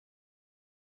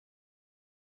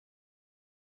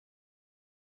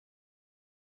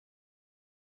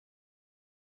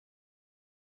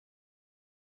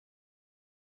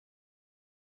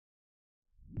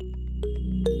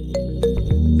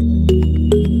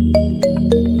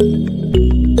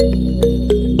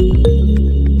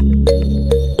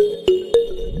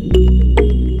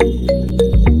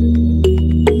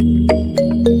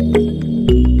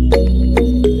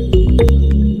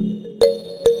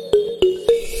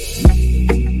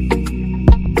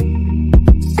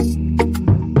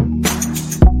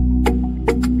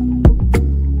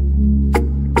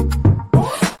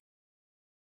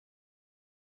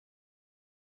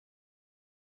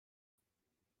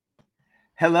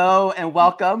Hello and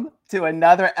welcome to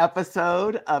another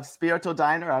episode of Spiritual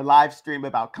Diner, our live stream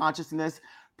about consciousness,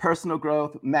 personal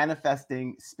growth,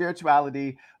 manifesting,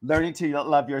 spirituality, learning to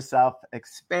love yourself,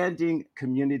 expanding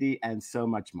community, and so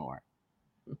much more.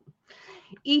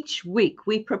 Each week,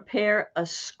 we prepare a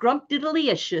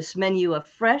scrumptious menu of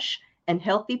fresh and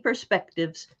healthy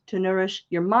perspectives to nourish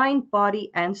your mind, body,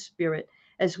 and spirit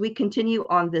as we continue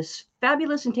on this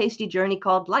fabulous and tasty journey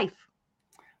called life.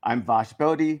 I'm Vash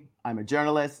Bodhi. I'm a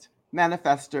journalist,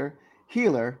 manifester,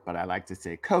 healer, but I like to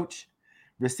say coach,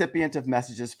 recipient of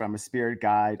messages from a spirit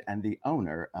guide, and the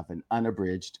owner of an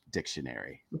unabridged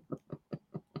dictionary.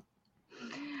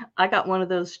 I got one of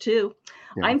those too.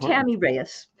 Very I'm important. Tammy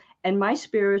Reyes, and my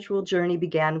spiritual journey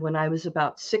began when I was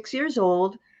about 6 years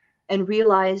old and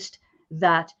realized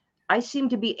that I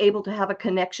seemed to be able to have a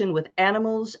connection with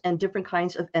animals and different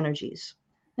kinds of energies.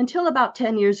 Until about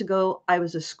 10 years ago, I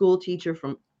was a school teacher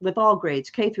with all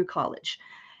grades, K through college.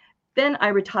 Then I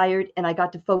retired and I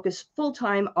got to focus full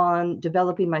time on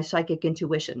developing my psychic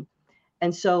intuition.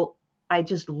 And so I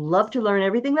just love to learn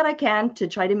everything that I can to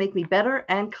try to make me better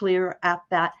and clearer at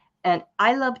that. And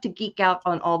I love to geek out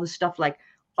on all the stuff like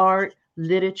art,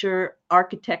 literature,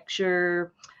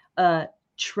 architecture,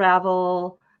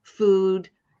 travel, food,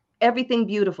 everything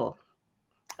beautiful.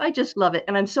 I just love it.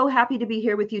 And I'm so happy to be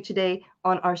here with you today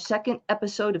on our second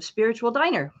episode of Spiritual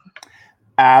Diner.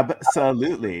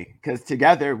 Absolutely, because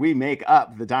together we make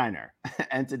up the diner.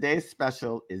 And today's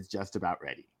special is just about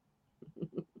ready.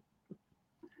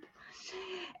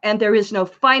 And there is no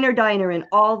finer diner in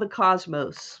all the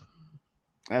cosmos.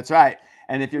 That's right.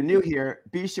 And if you're new here,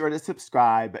 be sure to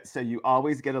subscribe so you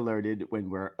always get alerted when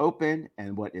we're open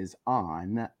and what is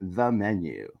on the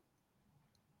menu.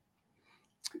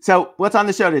 So, what's on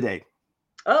the show today?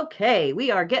 Okay, we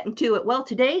are getting to it. Well,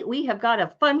 today we have got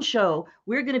a fun show.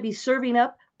 We're going to be serving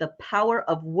up the power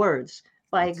of words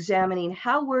by examining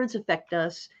how words affect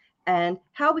us and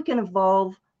how we can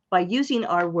evolve by using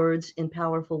our words in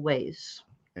powerful ways.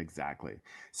 Exactly.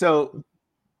 So,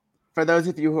 for those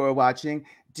of you who are watching,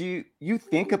 do you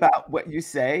think about what you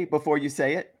say before you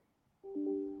say it?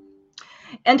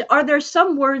 And are there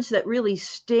some words that really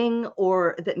sting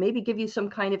or that maybe give you some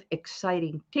kind of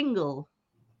exciting tingle?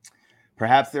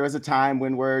 Perhaps there was a time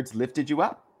when words lifted you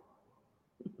up.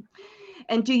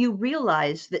 And do you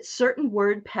realize that certain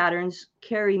word patterns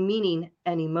carry meaning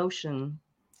and emotion?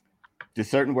 Do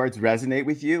certain words resonate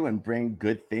with you and bring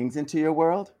good things into your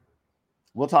world?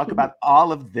 We'll talk about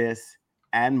all of this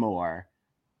and more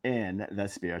in the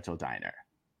Spiritual Diner.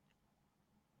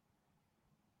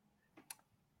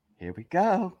 Here we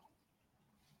go.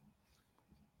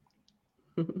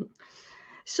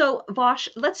 So, Vosh,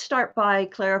 let's start by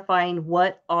clarifying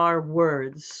what are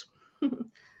words.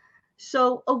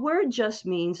 So, a word just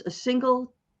means a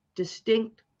single,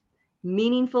 distinct,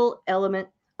 meaningful element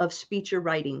of speech or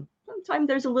writing. Sometimes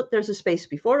there's a space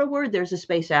before a word, there's a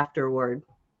space after a word.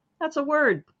 That's a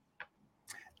word.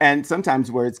 And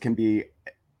sometimes words can be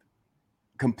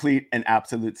complete and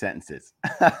absolute sentences.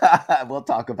 We'll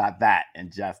talk about that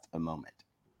in just a moment.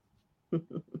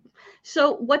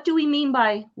 So, what do we mean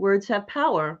by words have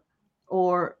power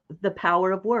or the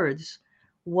power of words?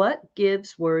 What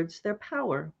gives words their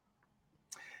power?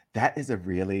 That is a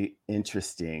really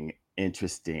interesting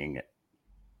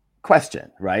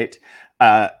question, right?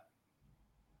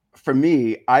 For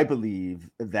me, I believe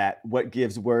that what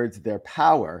gives words their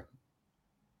power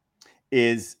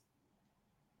is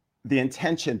the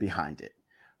intention behind it,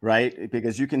 right?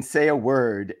 Because you can say a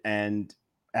word and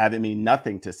have it mean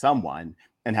nothing to someone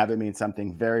and have it mean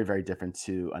something very, very different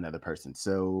to another person.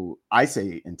 So I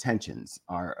say intentions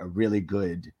are a really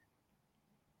good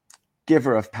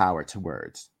giver of power to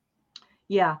words.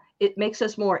 Yeah, it makes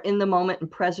us more in the moment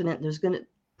and present. There's going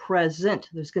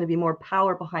to be more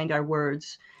power behind our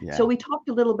words. Yeah. So we talked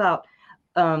a little about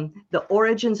the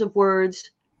origins of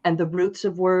words and the roots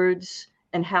of words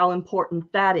and how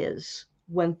important that is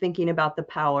when thinking about the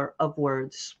power of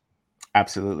words.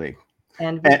 Absolutely.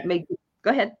 And we made go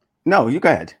ahead. No, you go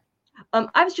ahead.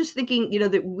 I was just thinking,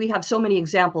 that we have so many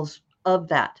examples of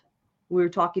that. We were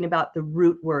talking about the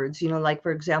root words, like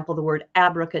for example, the word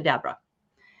abracadabra.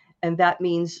 And that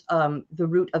means the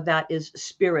root of that is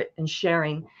spirit and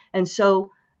sharing. And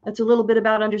so that's a little bit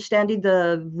about understanding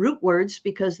the root words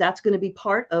because that's going to be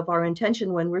part of our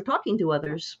intention when we're talking to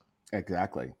others.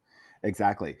 Exactly.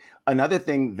 Another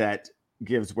thing that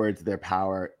gives words their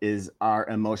power is our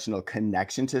emotional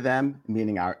connection to them,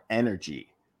 meaning our energy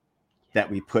that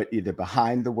we put either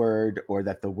behind the word or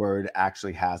that the word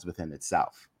actually has within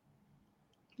itself.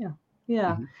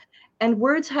 Yeah. And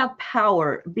words have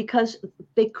power because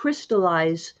they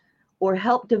crystallize or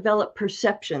help develop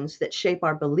perceptions that shape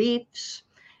our beliefs.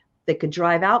 They could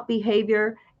drive out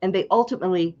behavior, and they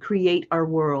ultimately create our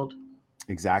world.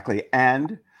 Exactly.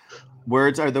 And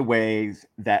words are the ways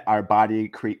that our body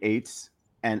creates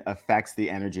and affects the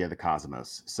energy of the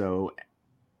cosmos. So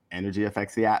energy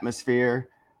affects the atmosphere,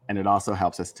 and it also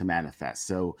helps us to manifest.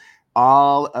 So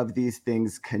all of these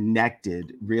things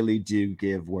connected really do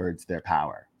give words their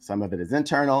power. Some of it is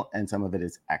internal and some of it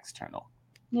is external.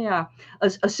 Yeah.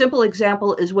 A simple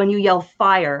example is when you yell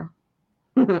fire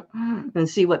and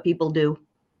see what people do.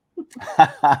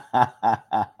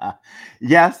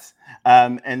 Yes.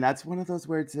 And that's one of those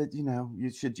words that, you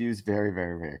should use very,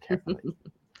 very, very carefully.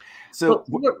 So,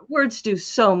 But words do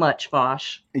so much,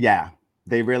 Vosh. yeah,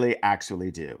 they really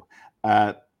actually do.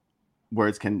 Uh,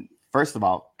 Words can, first of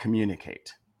all,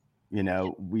 communicate.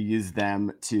 We use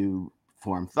them to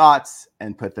form thoughts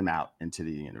and put them out into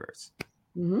the universe.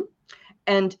 Hmm.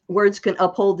 And words can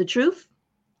uphold the truth,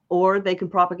 or they can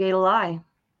propagate a lie.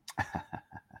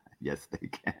 Yes, they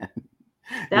can.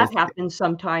 Yes, That happens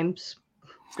sometimes.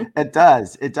 it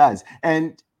does. It does.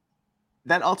 And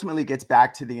that ultimately gets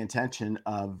back to the intention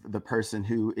of the person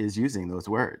who is using those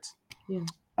words.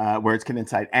 Yeah. Words can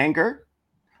incite anger,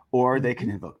 or they can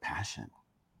Hmm. invoke passion.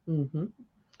 Hmm.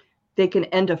 They can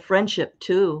end a friendship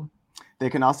too. They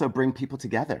can also bring people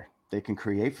together. They can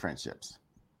create friendships.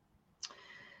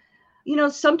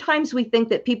 Sometimes we think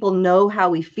that people know how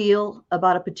we feel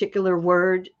about a particular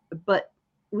word, but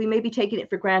we may be taking it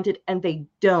for granted and they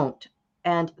don't.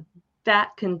 And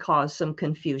that can cause some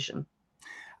confusion.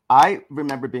 I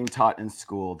remember being taught in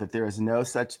school that there is no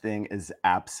such thing as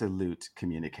absolute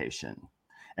communication.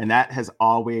 And that has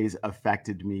always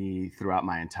affected me throughout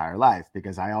my entire life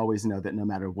because I always know that no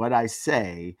matter what I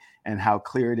say and how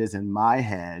clear it is in my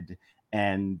head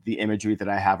and the imagery that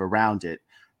I have around it,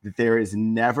 that there is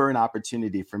never an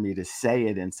opportunity for me to say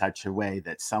it in such a way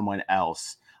that someone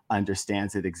else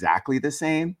understands it exactly the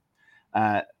same.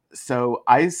 Uh, so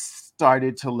I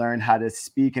started to learn how to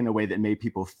speak in a way that made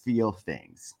people feel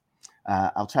things.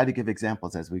 I'll try to give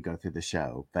examples as we go through the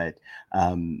show, but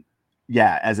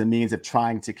yeah, as a means of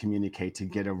trying to communicate to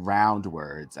get around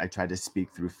words, I try to speak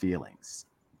through feelings,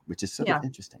 which is sort of Yeah.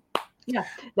 interesting. Yeah.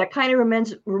 That kind of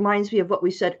reminds me of what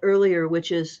we said earlier,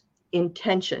 which is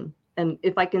intention. And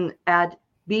if I can add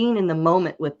being in the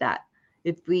moment with that,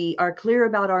 if we are clear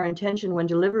about our intention when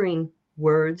delivering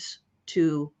words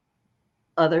to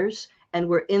others and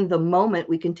we're in the moment,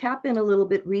 we can tap in a little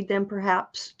bit, read them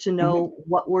perhaps to Hmm. know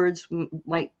what words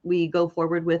might we go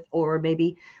forward with, or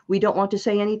maybe we don't want to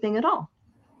say anything at all.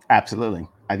 Absolutely.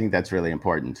 I think that's really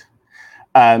important.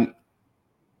 Um,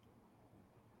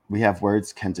 we have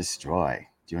words can destroy.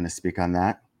 Do you want to speak on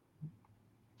that?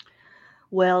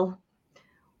 Well,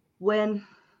 when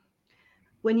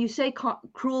you say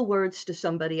cruel words to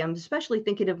somebody, I'm especially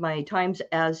thinking of my times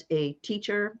as a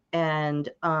teacher, and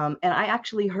I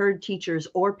actually heard teachers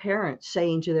or parents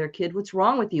saying to their kid, "What's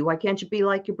wrong with you? Why can't you be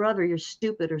like your brother? You're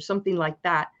stupid," or something like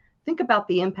that. Think about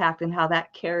the impact and how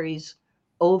that carries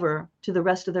over to the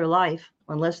rest of their life,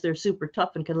 unless they're super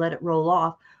tough and can let it roll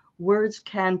off. Words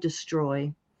can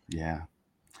destroy. Yeah.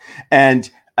 And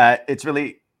it's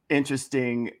really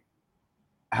interesting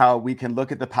how we can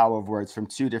look at the power of words from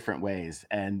two different ways.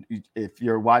 And if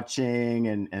you're watching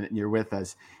and you're with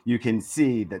us, you can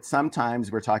see that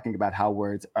sometimes we're talking about how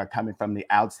words are coming from the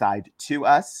outside to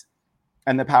us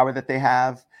and the power that they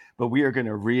have. But we are going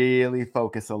to really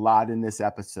focus a lot in this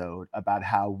episode about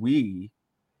how we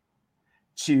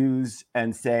choose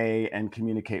and say and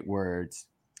communicate words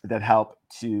that help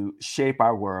to shape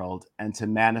our world and to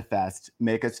manifest,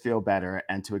 make us feel better,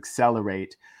 and to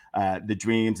accelerate the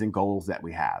dreams and goals that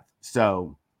we have.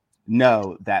 So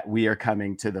know that we are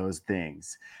coming to those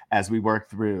things as we work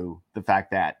through the fact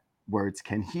that words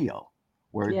can heal.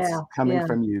 Words Yeah, coming yeah,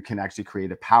 from you can actually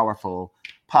create a powerful,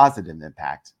 positive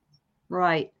impact.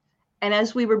 right. And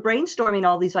as we were brainstorming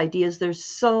all these ideas, there's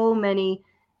so many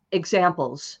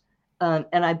examples. And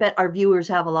I bet our viewers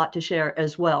have a lot to share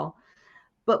as well.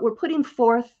 But we're putting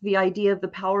forth the idea of the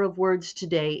power of words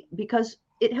today because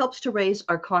it helps to raise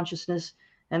our consciousness.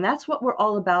 And that's what we're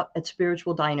all about at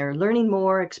Spiritual Diner, learning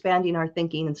more, expanding our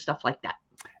thinking, and stuff like that.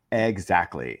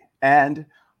 Exactly. And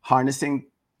harnessing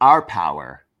our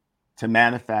power to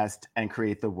manifest and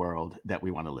create the world that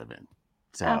we want to live in.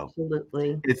 So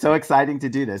Absolutely. it's so exciting to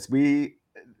do this. We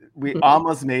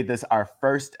almost made this our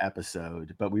first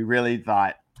episode, but we really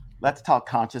thought, let's talk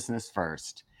consciousness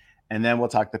first. And then we'll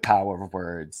talk the power of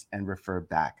words and refer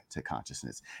back to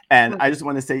consciousness. And I just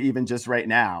want to say, even just right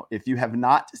now, if you have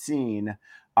not seen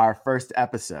our first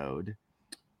episode,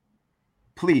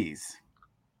 please,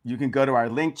 you can go to our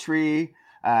link tree.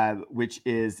 which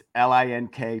is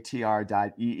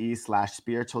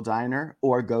linktr.ee/spiritual diner,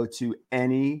 or go to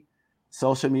any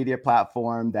social media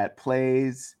platform that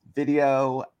plays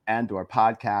video and or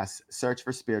podcasts. Search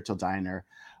for Spiritual Diner.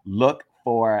 Look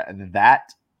for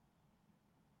that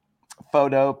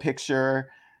photo,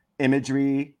 picture,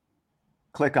 imagery.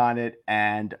 Click on it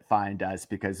and find us,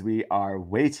 because we are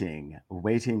waiting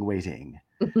for you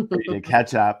to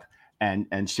catch up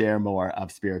and share more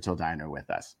of Spiritual Diner with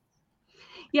us.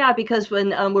 Yeah, because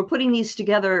when we're putting these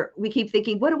together, we keep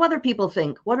thinking, what do other people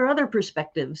think? What are other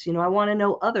perspectives? I want to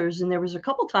know others. And there was a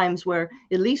couple times where,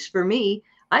 at least for me,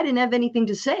 I didn't have anything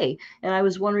to say. And I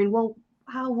was wondering, well,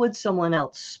 how would someone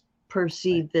else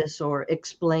perceive this or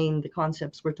explain the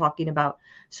concepts we're talking about?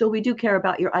 So we do care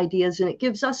about your ideas, and it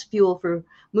gives us fuel for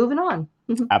moving on.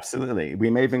 Absolutely. We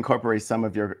may have incorporated some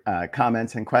of your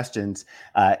comments and questions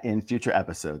in future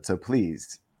episodes. So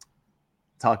please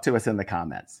talk to us in the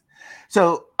comments.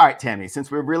 So, all right, Tammy,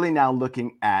 since we're really now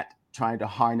looking at trying to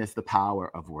harness the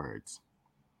power of words,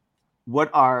 what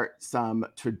are some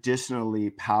traditionally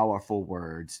powerful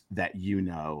words that you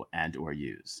know and or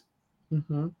use?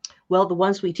 Mm-hmm. Well, the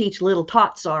ones we teach little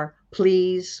tots are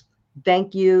please,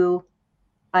 thank you,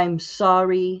 I'm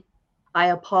sorry, I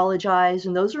apologize.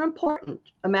 And those are important.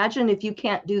 Imagine if you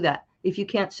can't do that, if you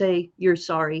can't say you're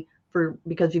sorry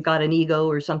because you've got an ego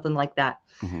or something like that.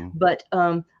 Mm-hmm. But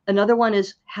another one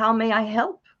is, how may I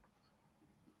help?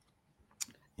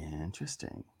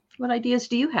 Interesting. What ideas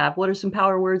do you have? What are some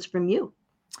power words from you?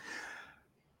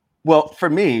 Well, for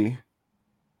me,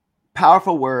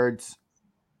 powerful words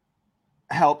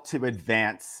help to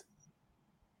advance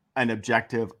an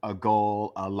objective, a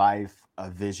goal, a life, a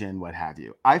vision, what have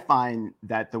you. I find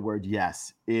that the word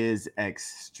yes is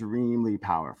extremely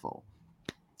powerful.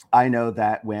 I know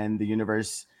that when the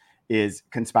universe is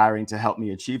conspiring to help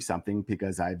me achieve something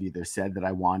because I've either said that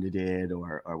I wanted it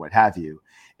or what have you,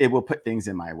 it will put things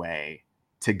in my way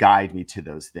to guide me to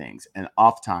those things. And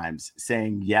oftentimes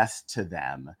saying yes to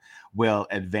them will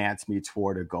advance me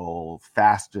toward a goal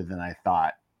faster than I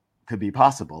thought could be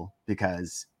possible,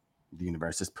 because the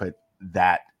universe has put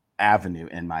that avenue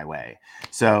in my way.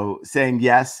 So saying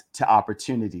yes to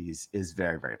opportunities is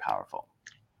very, very powerful.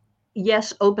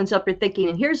 Yes opens up your thinking.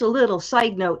 And here's a little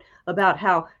side note about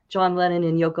how John Lennon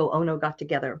and Yoko Ono got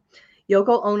together.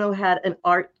 Yoko Ono had an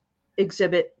art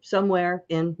exhibit somewhere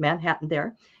in Manhattan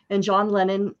there, and John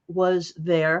Lennon was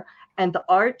there. And the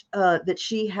art that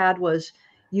she had was,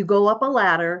 you go up a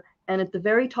ladder, and at the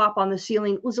very top on the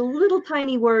ceiling was a little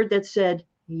tiny word that said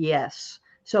yes.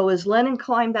 So as Lennon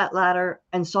climbed that ladder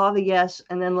and saw the yes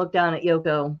and then looked down at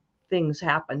Yoko, things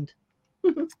happened.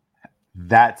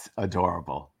 That's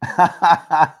adorable.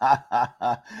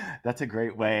 That's a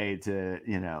great way to,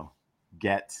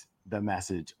 get the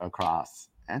message across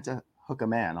and to hook a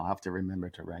man. I'll have to remember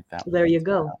to write that. There you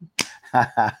go.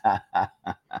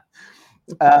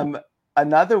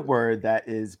 Another word that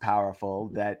is powerful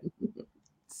that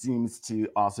seems to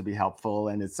also be helpful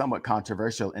and is somewhat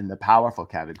controversial in the powerful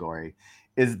category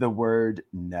is the word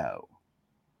no.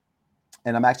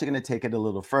 And I'm actually going to take it a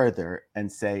little further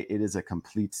and say it is a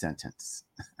complete sentence.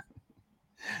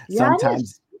 Yeah,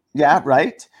 Sometimes, yeah,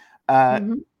 right?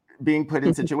 Mm-hmm. Being put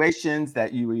in situations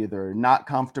that you either not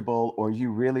comfortable or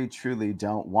you really, truly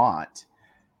don't want.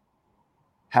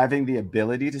 Having the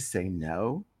ability to say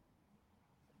no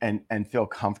and feel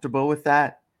comfortable with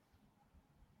that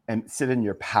and sit in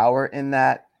your power in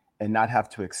that and not have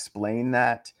to explain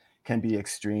that can be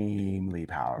extremely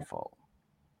powerful.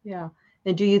 Yeah.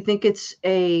 And do you think it's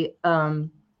it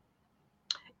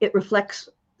reflects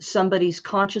somebody's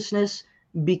consciousness?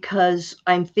 Because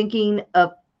I'm thinking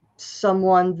of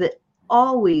someone that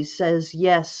always says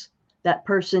yes. That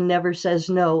person never says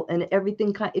no, and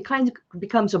everything it kind of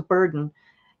becomes a burden.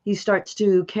 He starts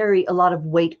to carry a lot of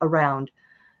weight around.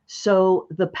 So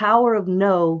the power of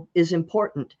no is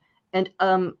important. And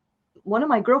one of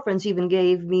my girlfriends even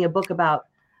gave me a book about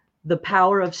the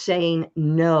power of saying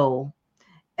no.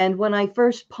 And when I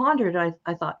first pondered, I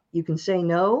thought, you can say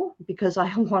no, because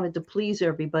I wanted to please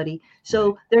everybody.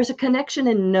 So there's a connection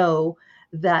in no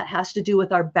that has to do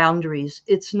with our boundaries.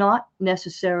 It's not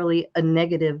necessarily a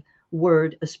negative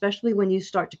word, especially when you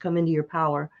start to come into your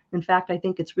power. In fact, I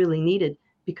think it's really needed,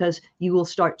 because you will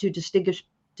start to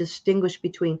distinguish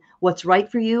between what's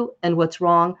right for you and what's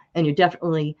wrong. And you're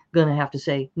definitely going to have to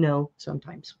say no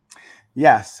sometimes.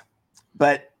 Yes.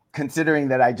 But considering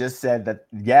that I just said that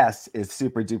yes is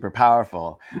super duper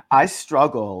powerful, I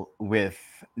struggle with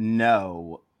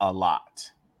no a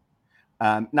lot.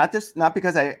 Not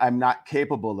because I'm not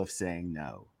capable of saying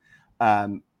no.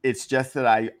 It's just that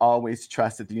I always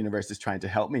trust that the universe is trying to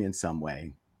help me in some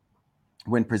way.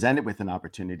 when presented with an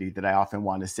opportunity, that I often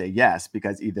want to say yes,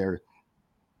 because either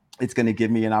it's going to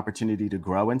give me an opportunity to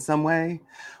grow in some way,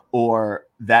 or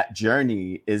that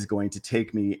journey is going to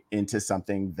take me into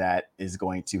something that is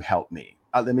going to help me.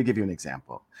 Let me give you an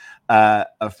example.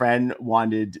 A friend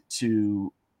wanted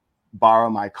to borrow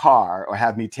my car or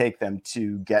have me take them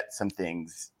to get some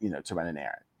things, to run an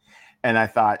errand. And I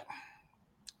thought,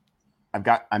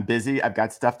 I'm busy. I've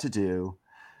got stuff to do.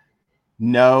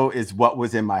 No is what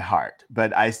was in my heart,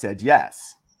 but I said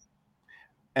yes.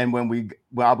 And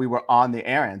while we were on the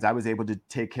errands, I was able to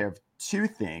take care of two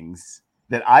things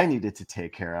that I needed to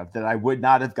take care of that I would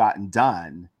not have gotten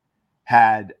done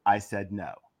had I said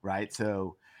no. Right.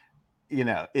 So,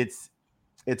 it's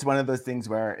one of those things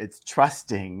where it's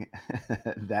trusting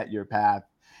that your path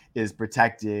is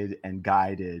protected and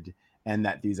guided, and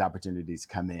that these opportunities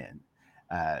come in.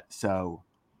 So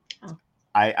Oh.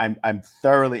 I'm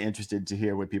thoroughly interested to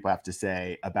hear what people have to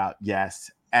say about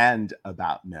yes and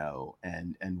about no,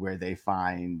 and where they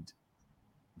find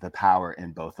the power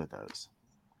in both of those.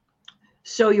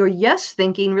 So your yes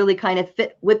thinking really kind of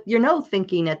fit with your no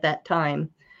thinking at that time.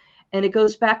 And it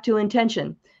goes back to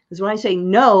intention. Because when I say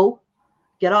no,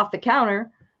 get off the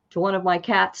counter, to one of my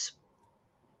cats,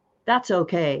 that's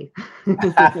okay.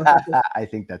 I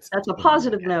think that's That's a totally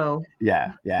positive okay. no.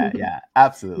 Yeah,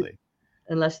 absolutely.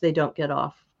 Unless they don't get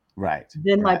off. Right.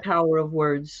 Then my Right. power of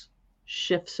words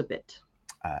shifts a bit.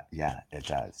 Yeah, it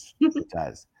does. It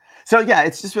does. So yeah,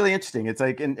 it's just really interesting. It's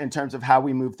like in terms of how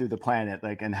we move through the planet,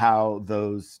 like, and how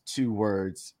those two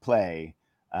words play.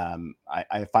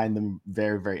 I find them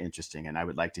very, very interesting, and I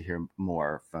would like to hear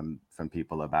more from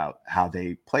people about how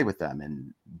they play with them,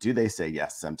 and do they say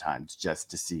yes sometimes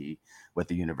just to see what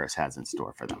the universe has in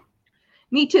store for them.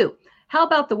 Me too. How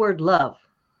about the word love?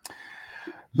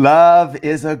 Love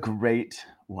is a great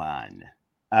one.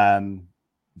 Do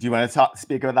you want to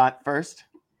speak of that first?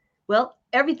 Well,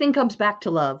 everything comes back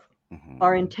to love. Mm-hmm.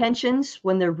 Our intentions,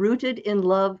 when they're rooted in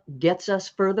love, gets us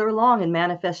further along in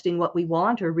manifesting what we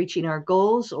want, or reaching our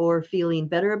goals, or feeling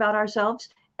better about ourselves.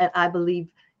 And I believe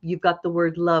you've got the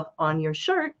word love on your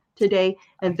shirt today.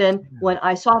 And then when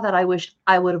I saw that, I wished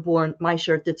I would have worn my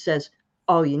shirt that says,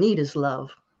 all you need is love.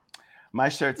 My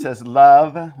shirt says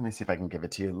love. Let me see if I can give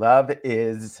it to you. Love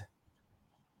is,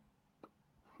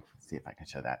 let's see if I can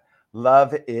show that.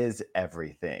 Love is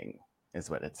everything, is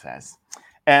what it says.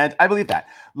 And I believe that.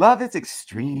 Love is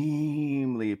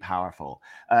extremely powerful,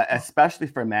 especially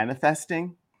for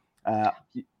manifesting.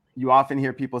 You often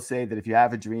hear people say that if you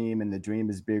have a dream and the dream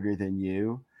is bigger than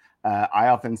you, I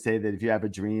often say that if you have a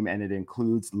dream and it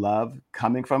includes love,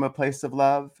 coming from a place of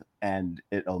love, and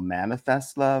it'll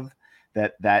manifest love,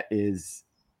 that is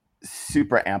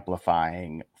super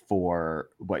amplifying for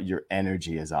what your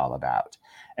energy is all about.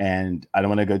 And I don't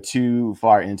want to go too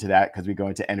far into that, because we go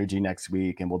into energy next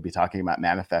week and we'll be talking about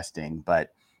manifesting.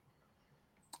 But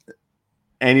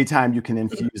anytime you can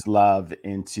infuse love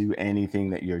into anything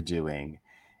that you're doing,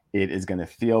 it is going to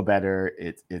feel better.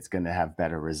 It's going to have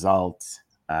better results.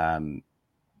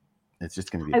 It's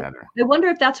just going to be better. I wonder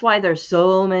if that's why there's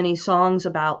so many songs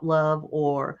about love,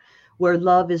 or where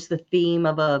love is the theme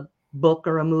of a book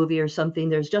or a movie or something.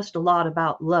 There's just a lot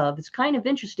about love. It's kind of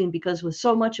interesting, because with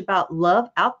so much about love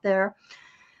out there,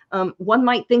 one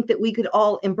might think that we could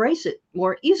all embrace it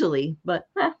more easily, but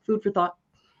food for thought.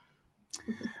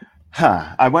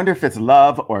 I wonder if it's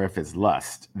love or if it's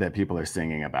lust that people are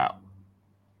singing about.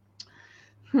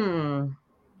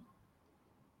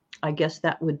 I guess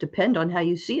that would depend on how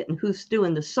you see it and who's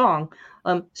doing the song.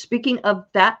 Speaking of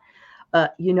that,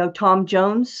 Tom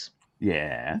Jones?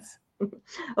 Yes.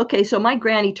 Okay, so my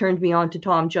granny turned me on to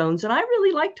Tom Jones, and I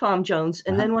really liked Tom Jones.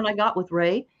 And then when I got with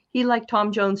Ray, he liked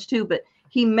Tom Jones too, but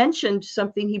he mentioned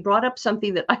something, he brought up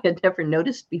something that I had never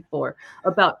noticed before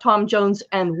about Tom Jones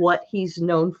and what he's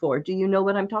known for. Do you know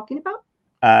what I'm talking about?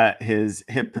 His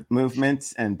hip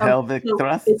movements and pelvic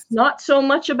thrusts. It's not so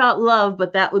much about love,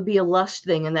 but that would be a lust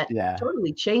thing, and that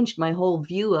totally changed my whole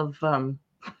view of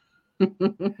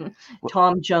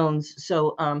Tom Jones.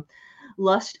 So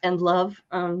lust and love,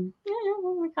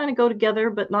 we kind of go together,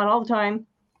 but not all the time.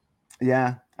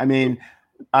 Yeah, I mean,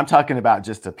 I'm talking about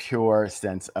just a pure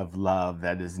sense of love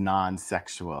that is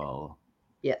non-sexual.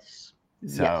 Yes.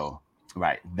 So,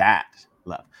 right, that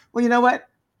love. Well, you know what?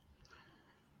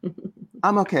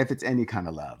 I'm okay if it's any kind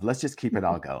of love. Let's just keep it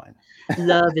all going.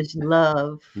 Love is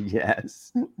love.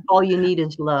 Yes. All you need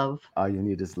is love. All you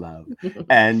need is love.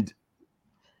 And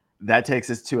that takes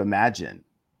us to imagine.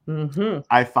 Mm-hmm.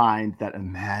 I find that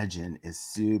imagine is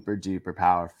super duper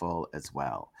powerful as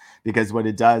well, because what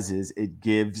it does is it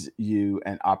gives you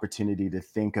an opportunity to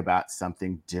think about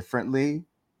something differently.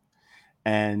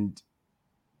 And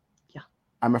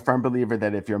I'm a firm believer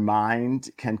that if your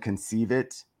mind can conceive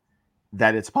it,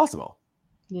 that it's possible.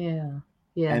 Yeah.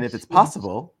 And if it's Yes. Yes.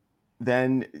 possible,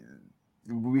 then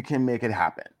we can make it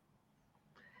happen.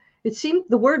 It seems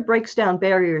the word breaks down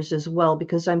barriers as well,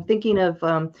 because I'm thinking of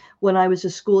when I was a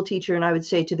school teacher and I would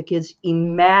say to the kids,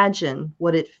 imagine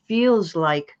what it feels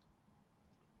like,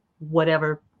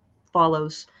 whatever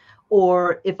follows.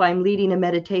 Or if I'm leading a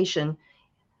meditation,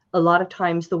 a lot of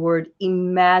times the word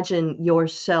imagine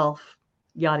yourself,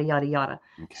 yada, yada, yada.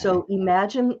 Okay. So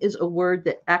imagine is a word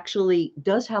that actually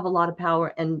does have a lot of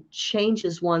power and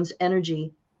changes one's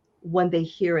energy when they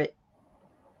hear it,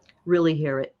 really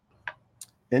hear it.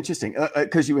 Interesting.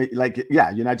 Because you like, yeah,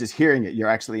 you're not just hearing it, you're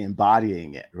actually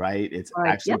embodying it, right? It's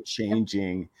Right. actually Yep. Yep.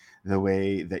 changing the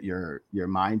way that your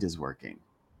mind is working.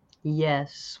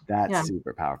 Yes. That's Yeah.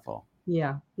 super powerful.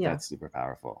 Yeah. Yeah. That's super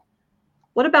powerful.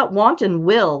 What about want and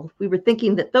will? We were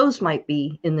thinking that those might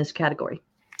be in this category.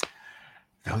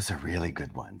 Those are really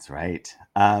good ones, right?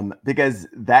 Because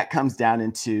that comes down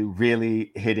into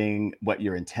really hitting what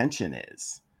your intention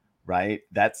is, right?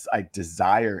 That's like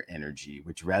desire energy,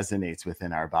 which resonates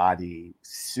within our body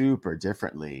super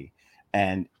differently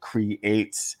and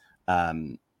creates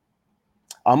um,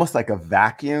 almost like a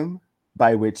vacuum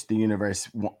by which the universe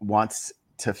wants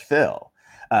to fill.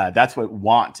 That's what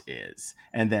want is,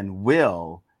 and then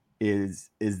will is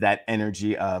that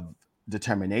energy of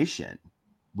determination,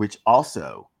 which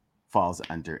also falls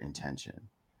under intention.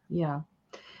 Yeah.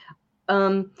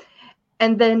 Um,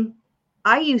 and then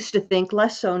I used to think,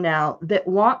 less so now, that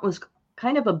want was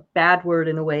kind of a bad word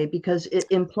in a way because it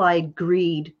implied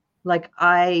greed. Like,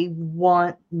 I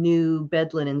want new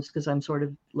bed linens because I'm sort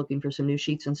of looking for some new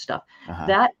sheets and stuff. Uh-huh.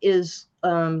 That is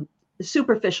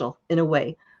superficial in a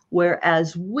way,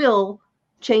 whereas will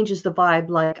changes the vibe.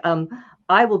 Like,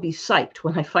 I will be psyched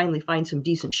when I finally find some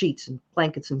decent sheets and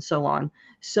blankets and so on.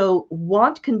 So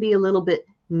want can be a little bit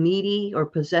needy or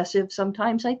possessive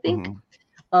sometimes, I think.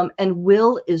 Mhm. And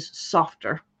will is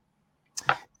softer.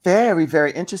 Very,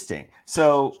 very interesting.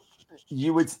 So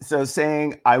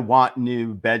saying I want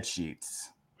new bed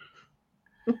sheets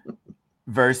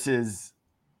versus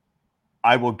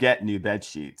I will get new bed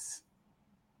sheets.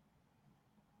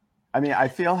 I mean, I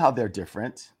feel how they're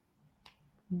different.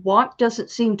 Want doesn't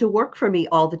seem to work for me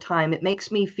all the time. It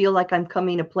makes me feel like I'm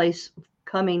coming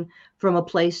from a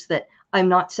place that I'm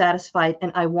not satisfied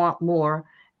and I want more.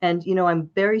 And I'm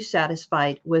very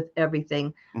satisfied with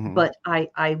everything, Mhm. but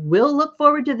I will look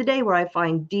forward to the day where I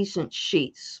find decent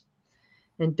sheets.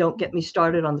 And don't get me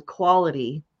started on the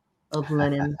quality of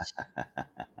linens.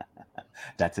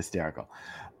 That's hysterical.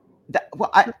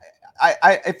 Well,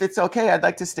 if it's okay, I'd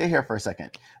like to stay here for a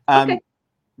second. Okay.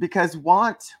 Because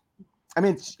want, I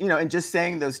mean, and just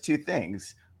saying those two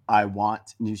things, I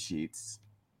want new sheets,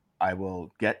 I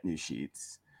will get new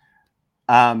sheets.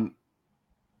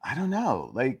 I don't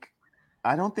know. Like,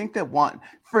 I don't think that want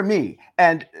for me.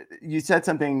 And you said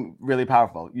something really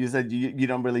powerful. You said you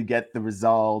don't really get the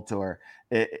result, or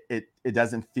it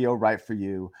doesn't feel right for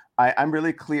you. I'm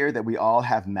really clear that we all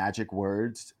have magic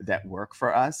words that work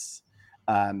for us.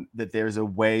 That there's a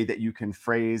way that you can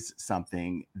phrase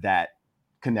something that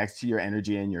connects to your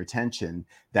energy and your attention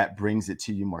that brings it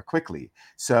to you more quickly.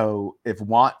 So if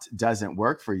want doesn't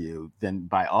work for you, then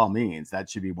by all means, that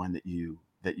should be one that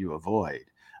you avoid.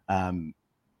 Um,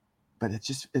 but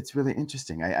it's really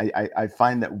interesting. I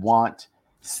find that want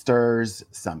stirs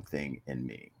something in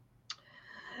me.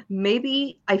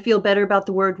 Maybe I feel better about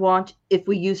the word want if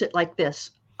we use it like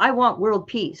this. I want world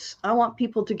peace. I want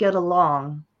people to get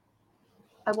along.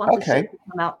 I want the sun Okay. to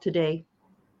come out today.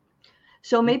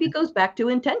 So maybe it goes back to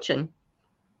intention.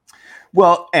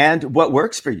 Well, and what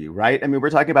works for you, right? I mean, we're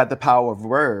talking about the power of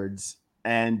words,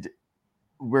 and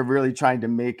we're really trying to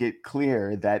make it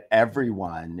clear that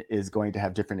everyone is going to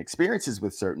have different experiences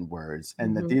with certain words,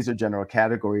 and that Hmm. these are general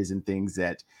categories and things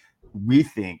that we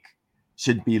think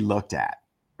should be looked at,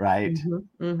 right?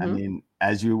 Hmm. I Hmm. mean,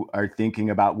 as you are thinking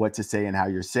about what to say and how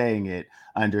you're saying it,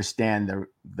 understand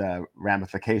the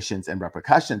ramifications and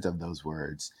repercussions of those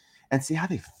words and see how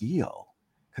they feel,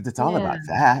 because it's all Yeah. about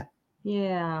that.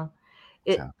 Yeah.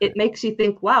 It So it good. makes you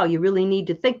think, wow, you really need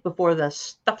to think before the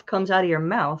stuff comes out of your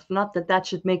mouth. Not that that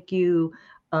should make you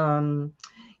um,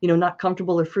 not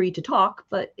comfortable or free to talk,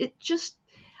 but it just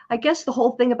I guess the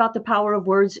whole thing about the power of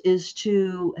words is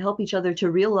to help each other to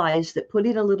realize that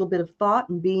putting a little bit of thought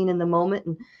and being in the moment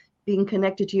and being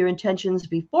connected to your intentions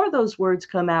before those words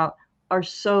come out are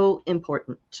so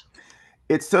important.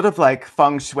 It's sort of like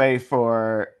feng shui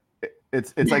for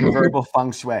it's like verbal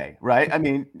feng shui, right? I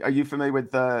mean, are you familiar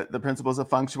with the principles of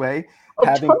feng shui? Oh,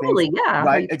 Having things totally. Yeah. Are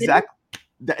right, you kidding?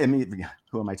 exactly. I mean, yeah,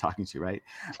 who am I talking to, right?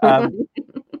 Um,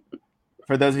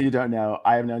 For those of you who don't know,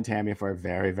 I have known Tammy for a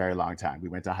very, very long time. We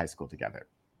went to high school together.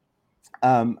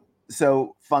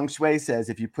 So feng shui says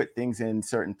if you put things in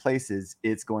certain places,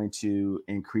 it's going to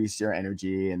increase your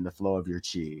energy and the flow of your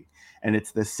chi. And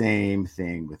it's the same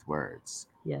thing with words.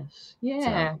 Yes.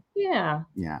 So, Yeah.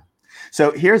 yeah.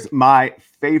 So here's my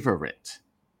favorite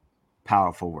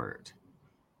powerful word.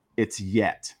 It's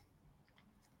yet.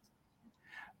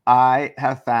 I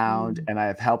have found and I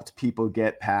have helped people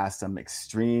get past some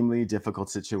extremely difficult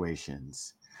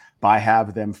situations by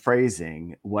have them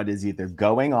phrasing what is either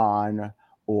going on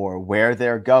or where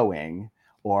they're going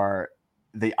or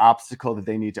the obstacle that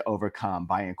they need to overcome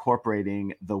by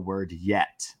incorporating the word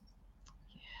yet.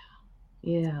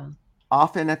 Yeah.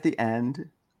 Often at the end,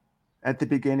 at the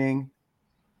beginning,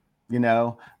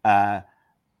 I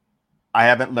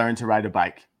haven't learned to ride a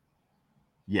bike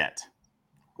yet,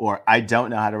 or I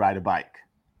don't know how to ride a bike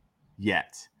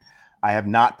yet. I have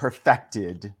not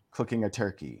perfected cooking a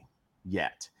turkey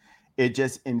yet. It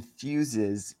just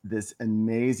infuses this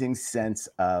amazing sense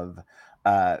of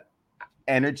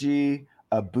energy,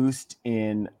 a boost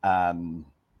in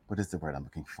what is the word I'm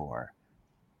looking for?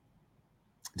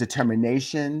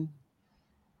 Determination.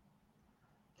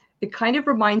 It kind of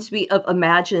reminds me of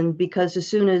imagine, because as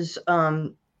soon as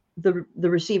the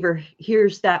receiver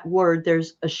hears that word,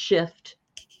 there's a shift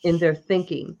in their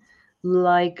thinking.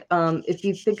 Like if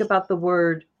you think about the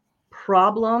word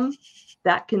problem,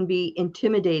 that can be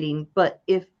intimidating. But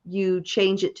if you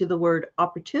change it to the word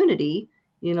opportunity,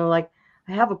 like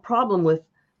I have a problem with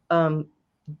um,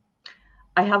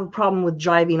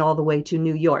 driving all the way to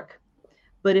New York.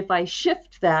 But if I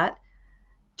shift that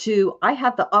to I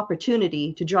have the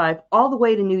opportunity to drive all the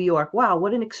way to New York. Wow,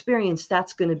 what an experience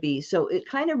that's going to be. So it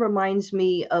kind of reminds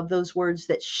me of those words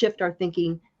that shift our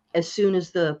thinking as soon as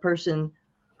the person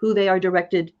who they are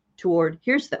directed toward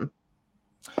hears them.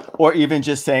 Or even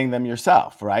just saying them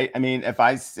yourself, right? I mean, if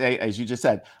I say, as you just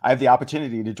said, I have the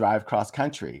opportunity to drive cross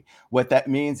country, what that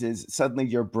means is suddenly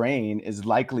your brain is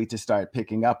likely to start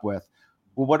picking up with,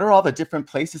 well, what are all the different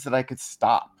places that I could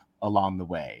stop along the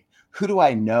way? Who do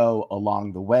I know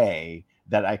along the way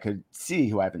that I could see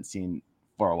who I haven't seen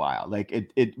for a while? Like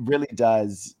it really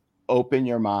does open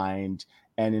your mind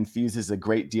and infuses a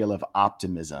great deal of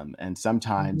optimism. And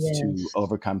sometimes to Yes.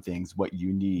 overcome things, what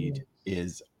you need Yes.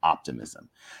 is optimism.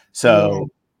 Yeah. So,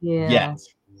 Yeah. yes,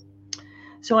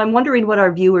 So I'm wondering what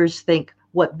our viewers think,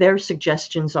 what their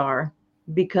suggestions are,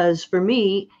 because for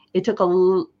me, it took a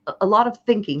lot of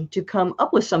thinking to come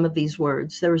up with some of these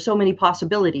words. There were so many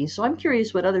possibilities. So I'm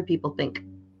curious what other people think.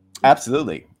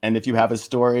 absolutely. And if you have a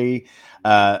story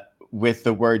uh, with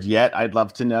the word yet, I'd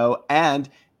love to know. And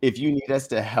if you need us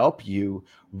to help you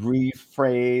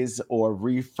rephrase or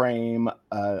reframe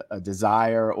a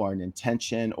desire or an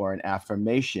intention or an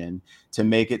affirmation to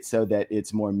make it so that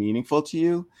it's more meaningful to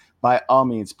you, by all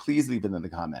means, please leave it in the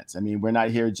comments. I mean, we're not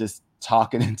here just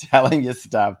talking and telling you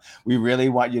stuff. We really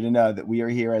want you to know that we are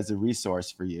here as a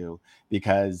resource for you,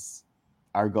 because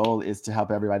our goal is to help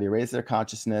everybody raise their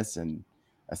consciousness and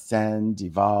ascend,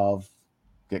 evolve,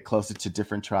 get closer to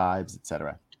different tribes,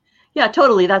 etc. Yeah,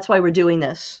 totally. That's why we're doing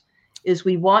this. Is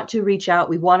we want to reach out.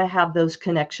 We want to have those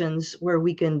connections where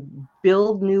we can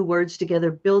build new words together,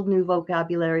 build new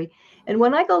vocabulary. And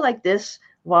when I go like this,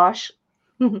 Wash,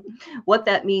 what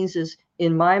that means is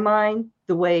in my mind,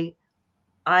 the way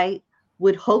I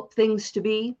would hope things to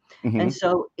be. And Mm-hmm.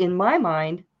 so in my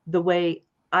mind, the way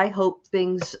I hope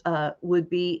things would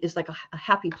be is like a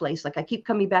happy place. Like I keep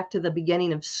coming back to the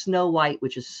beginning of Snow White,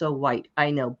 which is so white,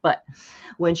 I know. But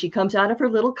when she comes out of her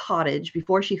little cottage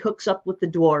before she hooks up with the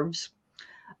dwarves,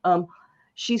 um,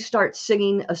 she starts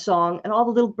singing a song, and all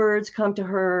the little birds come to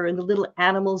her and the little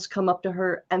animals come up to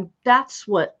her. And that's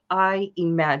what I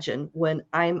imagine when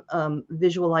I'm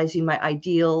visualizing my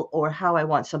ideal or how I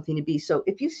want something to be. So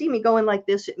if you see me going like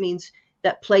this, it means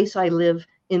that place I live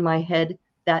in my head,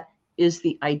 that is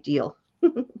the ideal.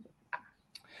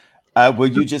 Will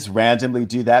you just randomly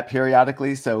do that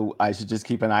periodically? So I should just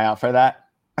keep an eye out for that.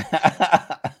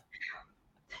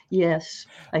 Yes,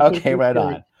 I think Okay, you right should.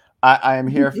 on. I am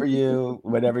here for you.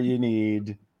 Whatever you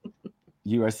need,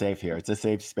 you are safe here. It's a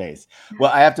safe space.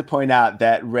 Well, I have to point out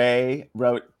that Ray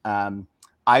wrote,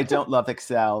 I don't love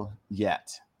Excel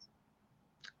yet.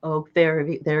 Oh, there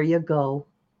you go.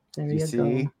 There You you go.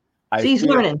 see, I See, he's feel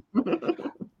learning.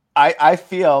 I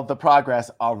feel the progress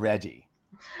already.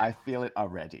 I feel it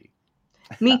already.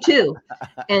 Me too.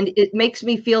 And it makes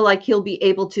me feel like he'll be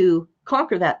able to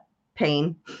conquer that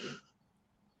pain.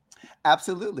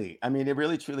 Absolutely. I mean, it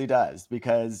really truly does,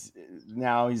 because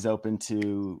now he's open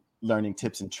to learning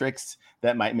tips and tricks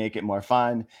that might make it more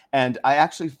fun. And I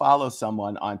actually follow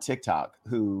someone on TikTok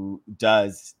who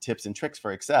does tips and tricks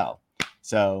for Excel.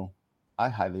 So I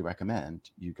highly recommend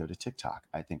you go to TikTok.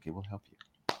 I think it will help you.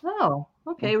 Oh,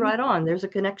 okay, Mhm. right on. There's a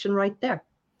connection right there.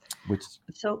 Which,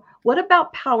 So, what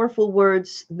about powerful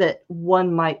words that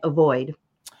one might avoid?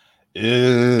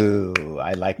 ooh,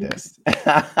 I like this.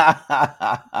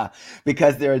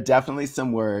 Because there are definitely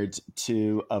some words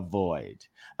to avoid.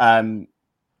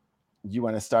 You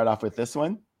want to start off with this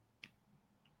one?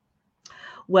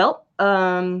 Well,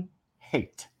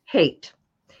 Hate. hate.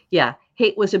 Yeah,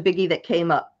 hate was a biggie that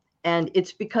came up. And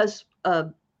it's because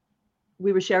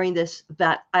we were sharing this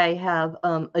that I have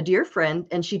a dear friend,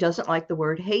 and she doesn't like the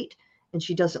word hate, and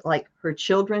she doesn't like her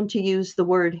children to use the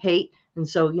word hate. And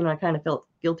so, I kind of felt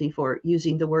guilty for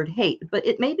using the word hate, but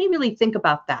it made me really think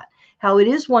about that, how it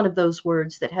is one of those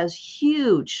words that has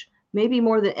huge, maybe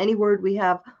more than any word we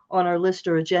have on our list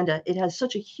or agenda. It has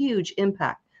such a huge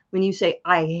impact when you say,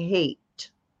 I hate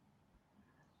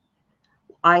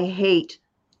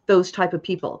those type of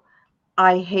people.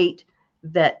 I hate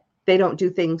that they don't do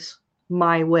things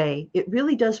my way. It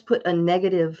really does put a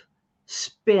negative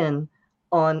spin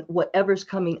on whatever's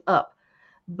coming up.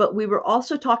 But we were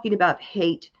also talking about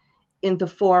hate in the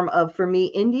form of, for me,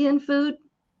 Indian food.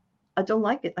 I don't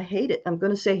like it. I hate it. I'm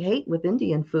going to say hate with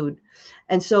Indian food.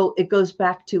 And so it goes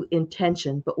back to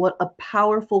intention. But what a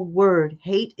powerful word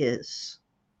hate is.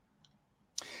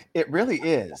 It really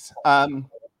is.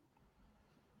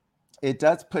 It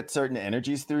does put certain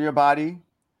energies through your body.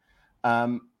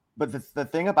 But the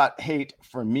thing about hate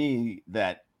for me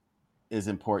that is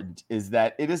important is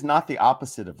that it is not the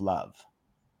opposite of love.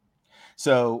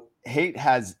 So hate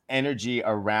has energy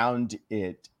around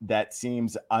it that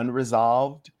seems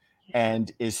unresolved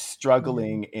and is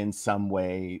struggling in some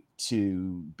way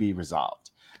to be resolved.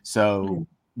 So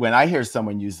when I hear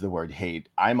someone use the word hate,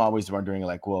 I'm always wondering,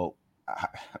 like, well,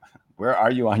 where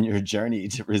are you on your journey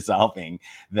to resolving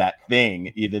that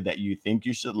thing, either that you think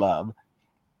you should love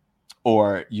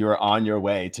or you're on your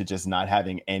way to just not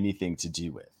having anything to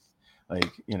do with?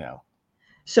 Like,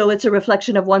 So it's a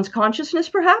reflection of one's consciousness,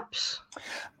 perhaps?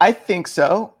 I think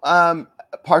so.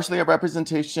 Partially a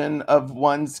representation of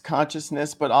one's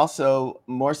consciousness, but also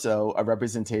more so a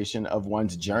representation of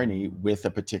one's journey with a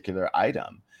particular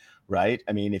item, right?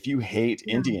 I mean, if you hate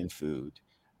Yeah. Indian food,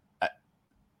 uh,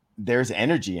 there's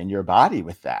energy in your body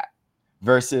with that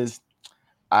versus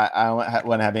I don't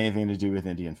want to have anything to do with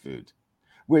Indian food,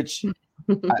 which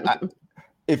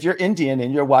if you're Indian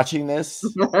and you're watching this,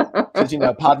 because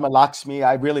Padma Lakshmi,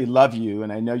 I really love you,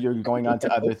 and I know you're going on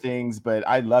to other things, but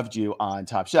I loved you on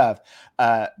Top Chef.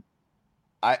 I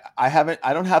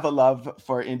don't have a love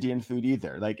for Indian food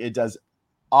either. Like, it does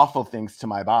awful things to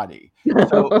my body.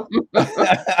 So,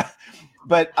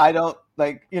 but I don't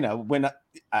like, when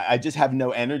I just have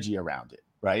no energy around it,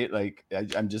 right? Like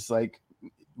I'm just like,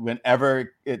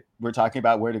 whenever we're talking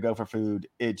about where to go for food,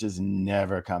 it just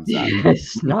never comes up.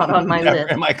 It's not on my Never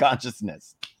list. in my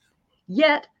consciousness.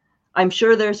 Yet, I'm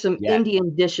sure there's some Yet.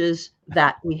 Indian dishes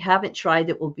that we haven't tried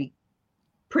that will be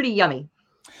pretty yummy.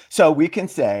 So we can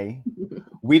say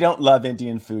we don't love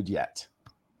Indian food yet.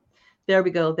 There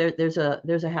we go. There's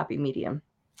a happy medium.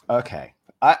 Okay.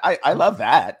 I love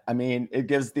that. I mean, it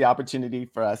gives the opportunity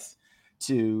for us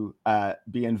to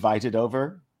be invited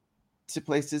over to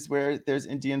places where there's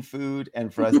Indian food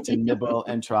and for us to nibble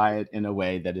and try it in a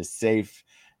way that is safe,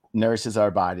 nourishes our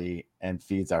body, and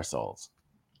feeds our souls.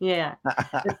 Yeah.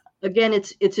 Again,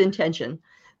 it's intention,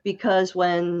 because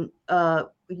when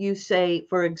you say,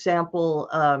 for example,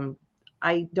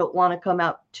 I don't want to come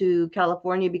out to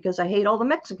California because I hate all the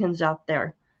Mexicans out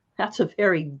there. That's a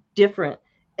very different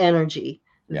energy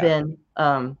than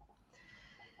I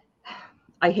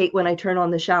hate when I turn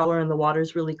on the shower and the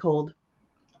water's really cold.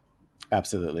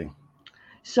 Absolutely.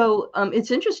 So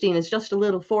it's interesting. It's just a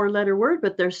little 4-letter word,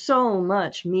 but there's so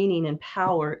much meaning and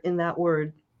power in that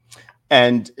word.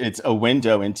 And it's a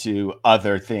window into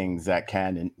other things that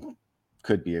can and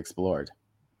could be explored.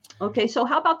 Okay, so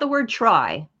how about the word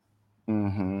try?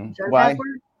 Mm-hmm. Is that a Why? bad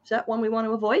word? Is that one we want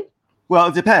to avoid? Well,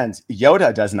 it depends.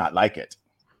 Yoda does not like it.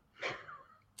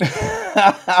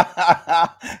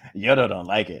 Yoda don't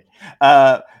like it.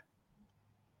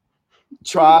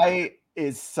 Try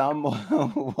is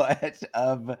somewhat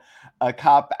of a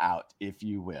cop out, if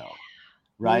you will,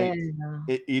 right?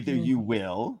 Yeah. Either you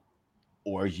will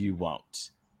or you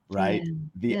won't, right?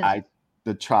 Yes.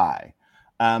 The try.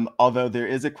 Although there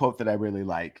is a quote that I really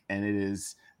like, and it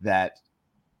is that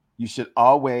you should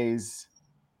always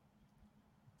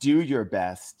do your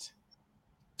best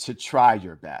to try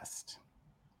your best,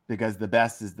 because the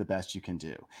best is the best you can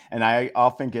do. And I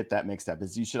often get that mixed up.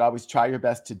 Is you should always try your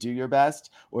best to do your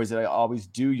best, or is it always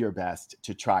do your best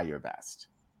to try your best?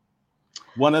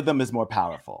 One of them is more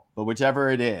powerful, but whichever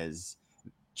it is,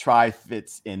 try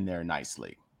fits in there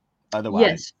nicely.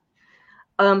 Otherwise,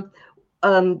 Yes.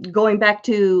 Going back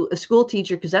to a school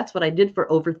teacher, because that's what I did for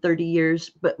over 30 years.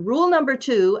 But rule number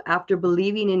 2, after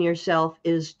believing in yourself,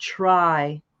 is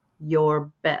try your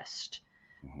best.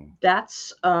 mhm,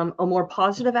 That's a more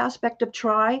positive aspect of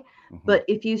try. mhm, But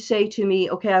if you say to me,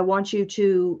 okay, I want you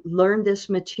to learn this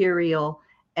material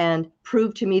and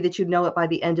prove to me that you know it by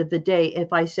the end of the day,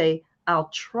 if I say, I'll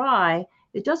try,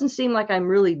 it doesn't seem like I'm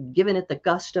really giving it the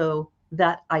gusto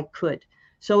that I could.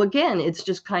 So again, it's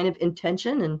just kind of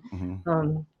intention. And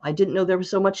mhm. I didn't know there was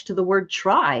so much to the word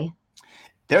try.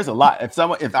 There's a lot.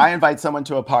 If I invite someone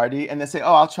to a party and they say,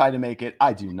 "Oh, I'll try to make it,"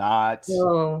 I do not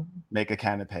No, make a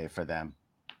canapé for them.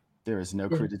 There is no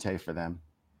crudité for them.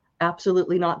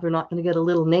 absolutely not. They're not going to get a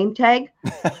little name tag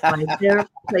by their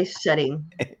place setting.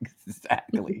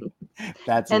 Exactly.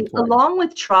 That's And important. along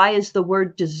with try is the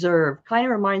word deserve. Kind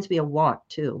of reminds me of want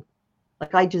too.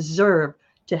 Like I deserve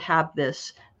to have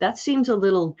this. That seems a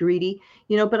little greedy,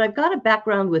 but I've got a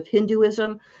background with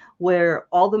Hinduism where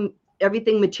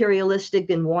everything materialistic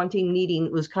and wanting,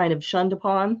 needing was kind of shunned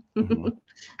upon. Mhm.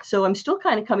 So I'm still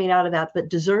kind of coming out of that, but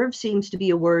deserve seems to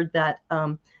be a word that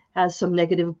has some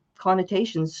negative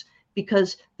connotations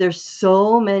because there's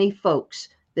so many folks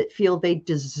that feel they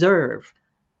deserve.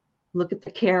 Look at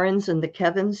the Karens and the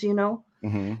Kevins.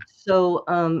 Mhm.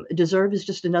 So deserve is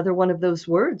just another one of those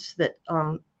words that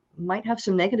might have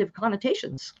some negative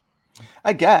connotations.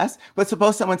 I guess. But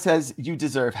suppose someone says you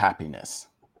deserve happiness.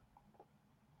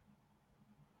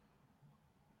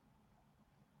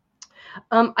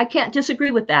 I can't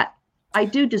disagree with that. I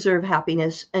do deserve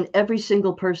happiness, and every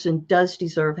single person does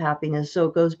deserve happiness. So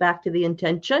it goes back to the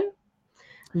intention,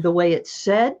 the way it's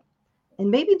said, and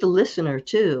maybe the listener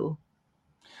too.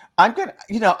 I'm gonna,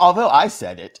 although I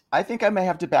said it, I think I may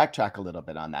have to backtrack a little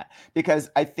bit on that because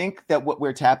I think that what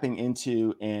we're tapping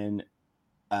into in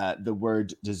the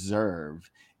word deserve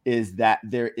is that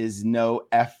there is no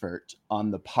effort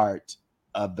on the part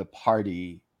of the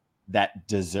party that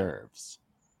deserves,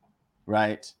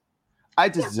 right? I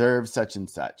Yeah. deserve such and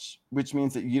such, which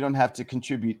means that you don't have to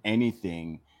contribute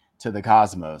anything to the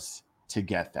cosmos to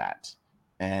get that.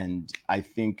 And I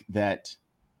think that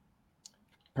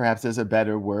perhaps there's a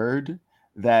better word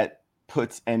that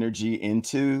puts energy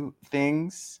into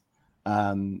things.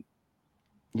 Um,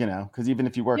 because even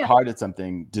if you work Yeah. hard at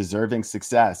something, deserving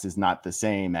success is not the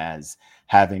same as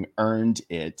having earned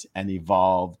it and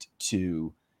evolved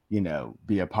to,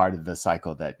 be a part of the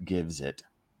cycle that gives it.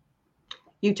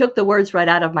 You took the words right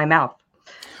out of my mouth.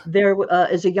 There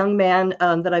is a young man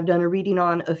that I've done a reading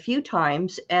on a few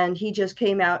times, and he just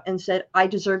came out and said, I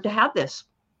deserve to have this.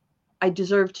 I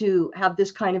deserve to have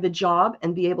this kind of a job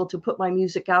and be able to put my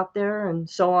music out there and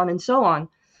so on and so on.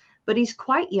 But he's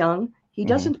quite young. He Mhm.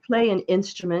 doesn't play an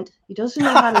instrument. He doesn't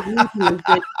know how to read music.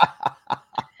 He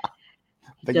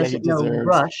But yeah, he doesn't know deserves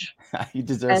Rush. he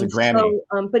deserves a And Grammy.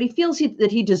 so, but he feels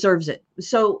that he deserves it.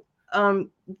 So,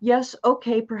 yes,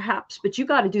 okay, perhaps, but you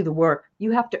got to do the work.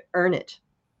 You have to earn it.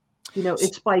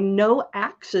 It's by no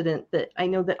accident that I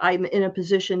know that I'm in a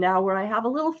position now where I have a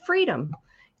little freedom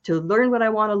to learn what I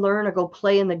want to learn or go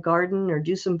play in the garden or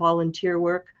do some volunteer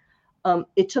work.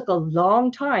 It took a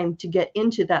long time to get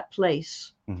into that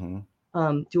place. Mhm.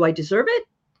 Do I deserve it?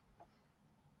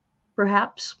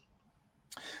 Perhaps.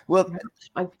 Well, Perhaps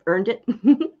I've earned it.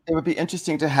 it would be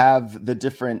interesting to have the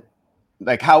different,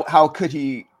 like how could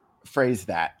he phrase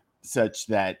that such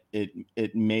that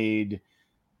it made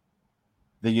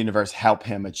the universe help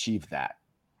him achieve that,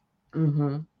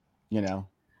 Hmm. you know?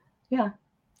 Yeah. Would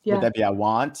Yeah. that be I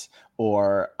want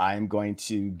or I'm going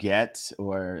to get,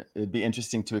 or it'd be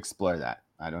interesting to explore that.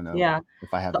 I don't know Yeah.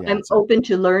 if I have So the I'm answer. open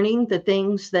to learning the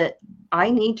things that I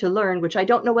need to learn, which I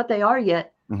don't know what they are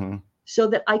yet, Mhm. so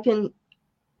that I can,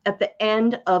 at the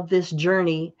end of this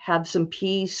journey, have some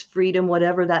peace, freedom,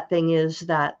 whatever that thing is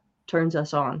that turns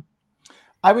us on.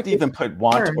 I would It's even put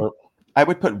want learn. or I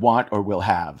would put want or will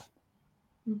have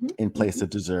Mhm, in place mhm. of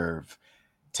deserve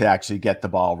to actually get the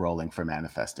ball rolling for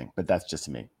manifesting, but that's just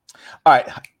me. All right,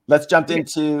 let's jump Okay.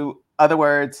 into other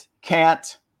words.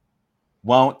 Can't,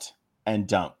 won't, and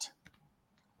don't.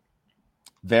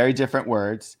 Very different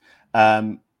words.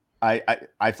 Um,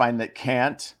 I find that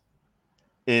can't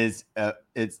is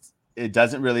it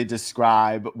doesn't really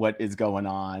describe what is going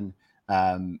on.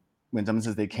 Um, when someone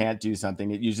says they can't do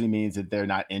something, it usually means that they're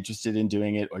not interested in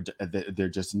doing it or they're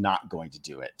just not going to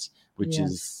do it, which Yes.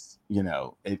 is,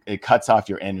 it cuts off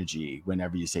your energy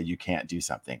whenever you say you can't do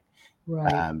something.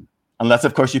 Right. Unless,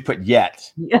 of course, you put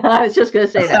yet. Yeah, I was just going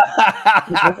to say that.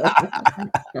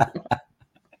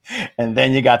 And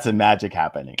then you got some magic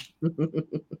happening.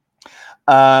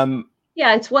 Um,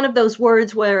 Yeah, it's one of those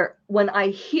words where when I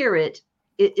hear it,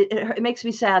 it makes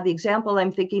me sad. The example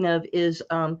I'm thinking of is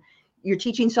you're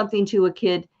teaching something to a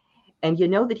kid and you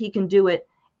know that he can do it.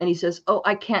 And he says, "Oh,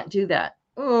 I can't do that."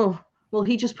 Oh, well,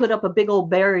 he just put up a big old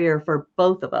barrier for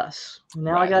both of us.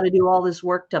 Now I right. got to do all this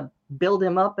work to build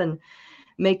him up and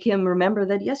make him remember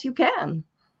that, yes, you can.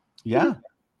 Yeah.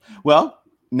 Well,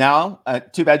 now,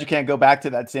 too bad you can't go back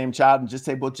to that same child and just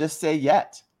say, well, just say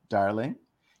yet, darling.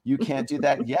 You can't do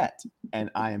that yet. And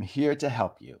I am here to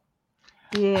help you.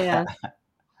 Yeah.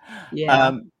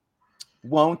 Yeah.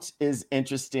 Won't is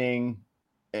interesting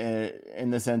in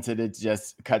the sense that it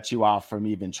just cuts you off from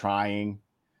even trying.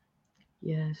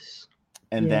 Yes.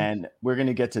 And Yes. then we're going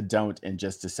to get to don't in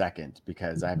just a second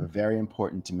because I have a very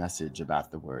important message about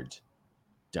the word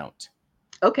don't.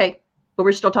 Okay. But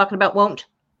we're still talking about won't.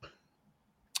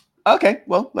 Okay.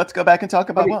 Well, let's go back and talk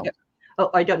about won't. Oh,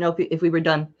 I don't know if we were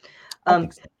done. I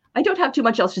think so. I don't have too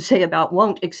much else to say about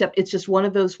won't, except it's just one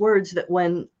of those words that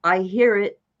when I hear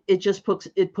it, it just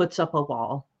puts up a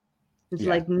wall. It's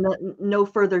like no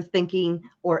further thinking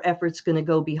or effort's going to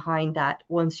go behind that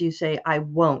once you say I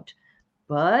won't.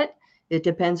 But it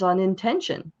depends on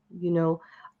intention. You know,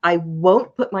 I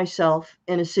won't put myself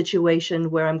in a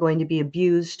situation where I'm going to be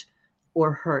abused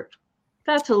or hurt.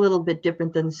 That's a little bit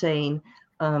different than saying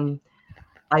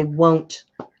I won't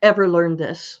ever learn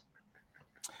this.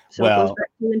 So it goes back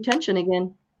to intention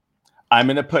again. I'm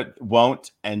going to put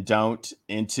won't and don't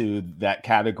into that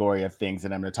category of things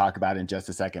that I'm going to talk about in just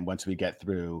a second once we get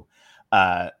through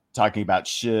talking about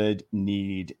should,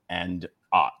 need, and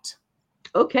ought.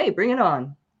 Okay, bring it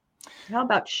on. How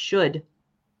about should?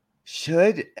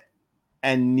 Should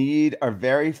and need are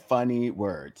very funny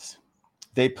words.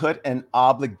 They put an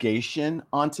obligation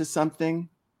onto something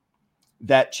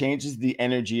that changes the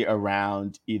energy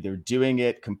around either doing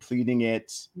it, completing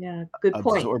it, Yeah, good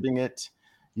point. absorbing it,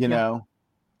 you know.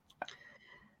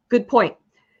 Good point.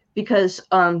 Because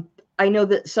I know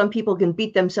that some people can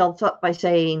beat themselves up by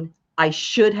saying, I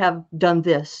should have done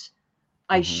this.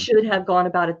 I should have gone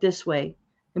about it this way.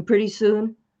 And pretty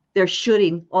soon they're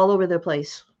shoulding all over the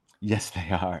place. Yes, they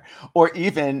are. Or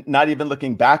even not even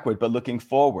looking backward, but looking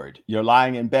forward. You're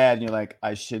lying in bed and you're like,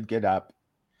 I should get up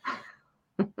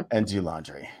and do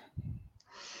laundry.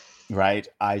 Right?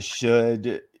 I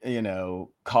should,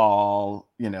 call,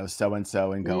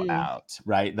 so-and-so and go out.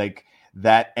 Right? Like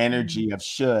that energy of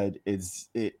should it's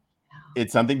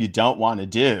something you don't want to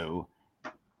do.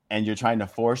 And you're trying to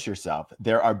force yourself.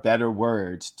 There are better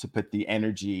words to put the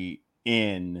energy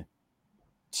in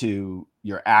to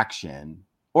your action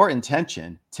or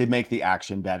intention to make the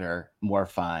action better, more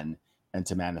fun, and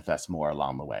to manifest more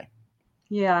along the way.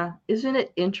 Yeah. Isn't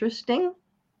it interesting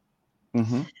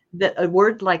that a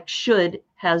word like should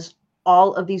has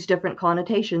all of these different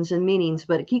connotations and meanings,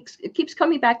 but it keeps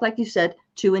coming back, like you said,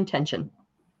 to intention.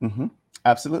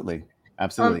 Absolutely.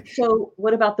 Absolutely. So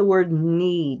what about the word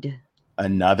need?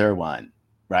 Another one,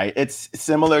 right? It's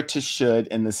similar to should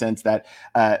in the sense that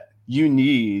you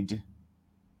need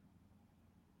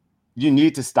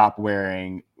to stop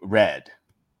wearing red,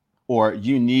 or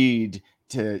you need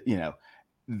to,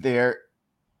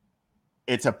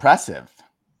 it's oppressive.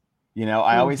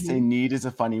 I always say need is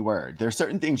a funny word. There are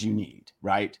certain things you need,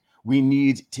 right? We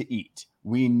need to eat.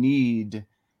 We need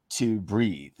to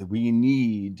breathe. We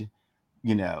need,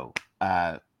 maybe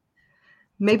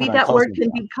that word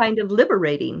can be kind of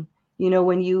liberating,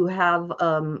 when you have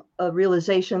a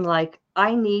realization like,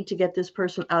 I need to get this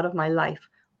person out of my life,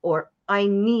 or I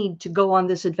need to go on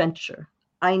this adventure.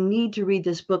 I need to read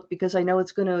this book because I know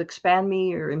it's going to expand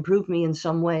me or improve me in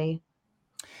some way.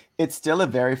 It's still a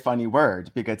very funny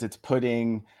word because it's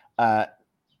putting a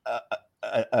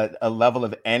level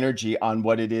of energy on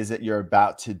what it is that you're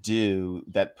about to do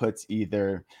that puts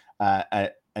either an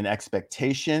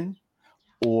expectation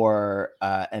or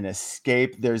an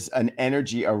escape. There's an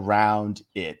energy around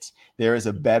it. There is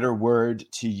a better word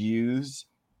to use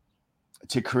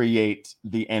to create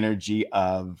the energy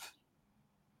of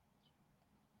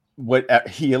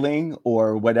healing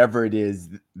or whatever it is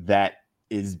that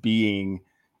is being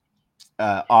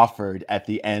offered at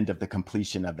the end of the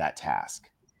completion of that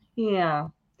task. Yeah.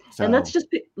 So, and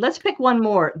let's pick one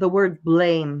more, the word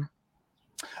blame.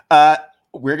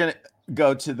 We're going to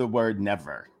go to the word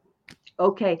never.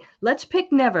 Okay, let's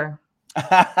pick never.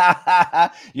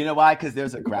 You know why? Because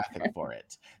there's a graphic for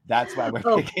it. That's why we're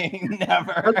picking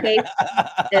never. Okay.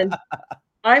 And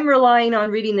I'm relying on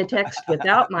reading the text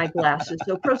without my glasses.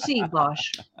 So proceed,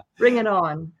 Bosch. Bring it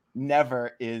on.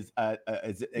 Never is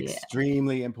is an Yeah.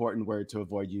 extremely important word to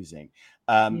avoid using.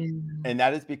 Yeah. And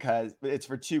that is because it's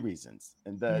for two reasons.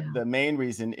 And Yeah. the main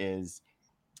reason is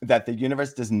that the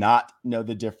universe does not know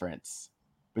the difference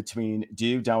between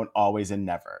do, don't, always, and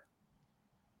never.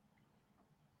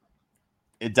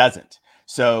 It doesn't.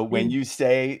 So when Yeah. you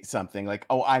say something like,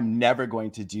 oh, I'm never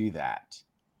going to do that,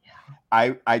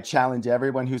 Yeah. I challenge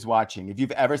everyone who's watching. If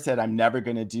you've ever said, I'm never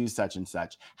going to do such and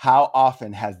such, how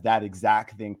often has that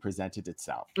exact thing presented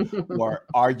itself? Or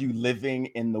are you living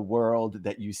in the world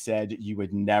that you said you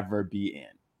would never be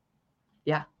in?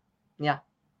 Yeah. Yeah.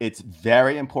 It's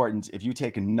very important. If you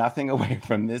take nothing away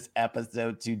from this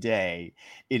episode today,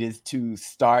 it is to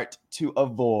start to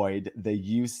avoid the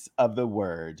use of the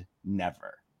word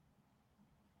never.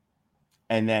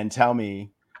 And then tell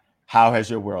me, how has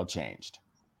your world changed?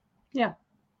 Yeah.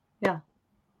 Yeah.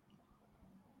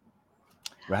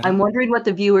 Ready? I'm wondering what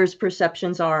the viewers'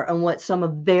 perceptions are and what some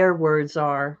of their words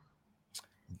are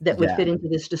that would Yeah. fit into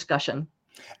this discussion.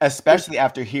 Especially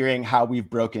after hearing how we've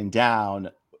broken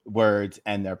down words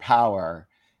and their power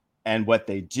and what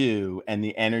they do and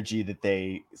the energy that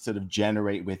they sort of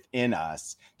generate within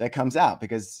us that comes out.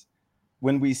 Because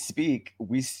when we speak,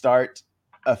 we start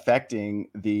affecting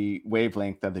the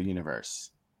wavelength of the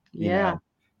universe. You Yeah. know,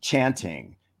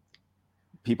 chanting.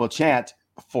 People chant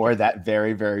for that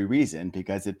very, very reason,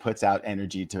 because it puts out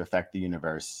energy to affect the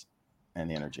universe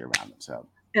and the energy around them. So,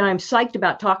 And I'm psyched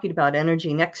about talking about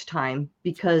energy next time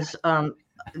because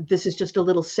this is just a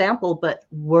little sample, but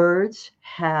words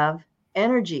have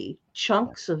energy.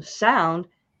 Chunks of sound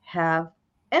have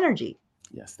energy.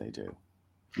 yes, they do.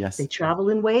 Yes. They travel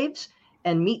in waves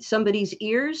and meet somebody's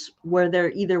ears where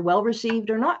they're either well received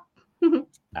or not.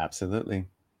 Absolutely.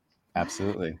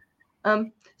 Absolutely.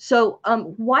 So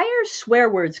why are swear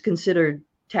words considered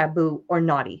taboo or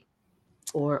naughty?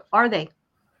 Or are they?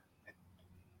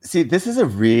 See, this is a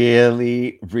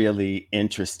really, really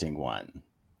interesting one,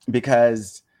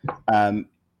 because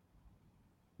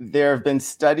there have been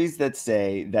studies that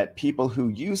say that people who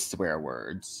use swear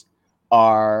words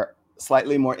are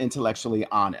slightly more intellectually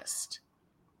honest,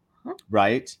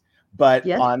 right? But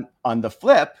Yes. on the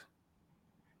flip,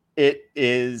 it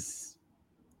is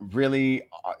really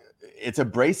it's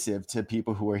abrasive to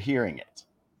people who are hearing it.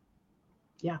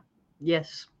 Yeah.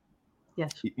 Yes.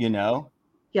 Yes. You know?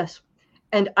 Yes.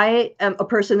 And I am a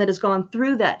person that has gone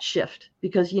through that shift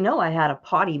because, I had a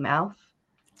potty mouth,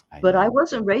 but I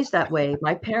wasn't raised that way.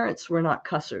 My parents were not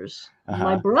cussers.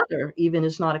 My brother even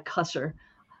is not a cusser.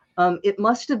 It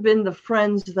must have been the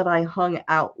friends that I hung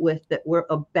out with that were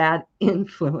a bad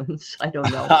influence. I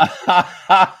don't know.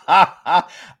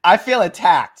 I feel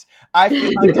attacked. I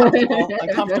feel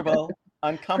uncomfortable.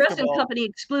 Present company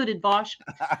excluded, Bosch.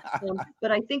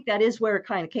 But I think that is where it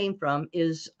kind of came from.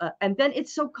 And then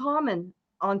it's so common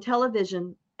on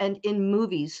television and in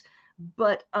movies.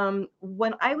 But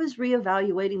when I was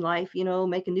reevaluating life,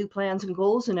 making new plans and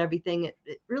goals and everything,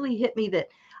 it really hit me that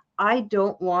I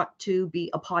don't want to be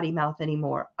a potty mouth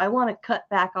anymore. I want to cut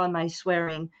back on my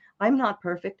swearing. I'm not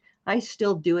perfect. I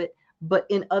still do it. But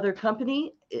in other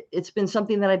company, it's been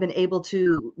something that I've been able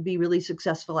to be really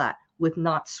successful at, with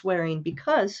not swearing,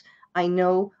 because I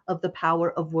know of the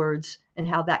power of words and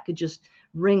how that could just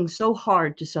ring so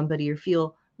hard to somebody or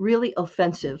feel really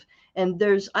offensive. And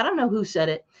I don't know who said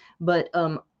it, but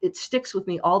it sticks with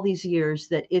me all these years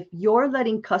that if you're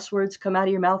letting cuss words come out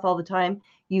of your mouth all the time,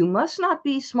 you must not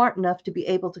be smart enough to be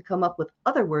able to come up with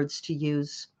other words to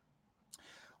use.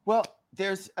 Well,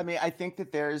 I think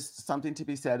that there's something to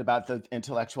be said about the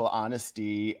intellectual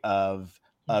honesty of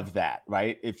that,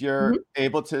 right? If you're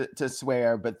able to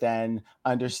swear, but then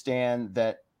understand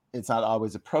that it's not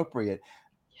always appropriate,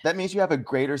 that means you have a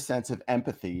greater sense of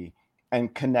empathy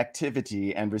and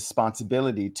connectivity and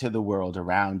responsibility to the world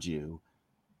around you,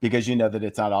 because you know that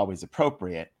it's not always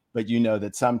appropriate, but you know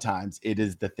that sometimes it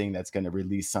is the thing that's going to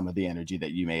release some of the energy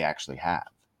that you may actually have.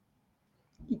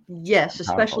 Yes,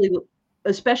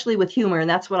 especially with humor. And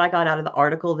that's what I got out of the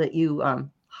article that you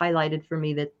highlighted for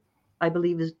me, that I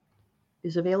believe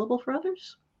is available for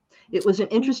others. It was an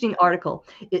interesting article.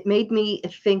 It made me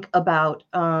think about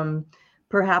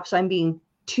perhaps I'm being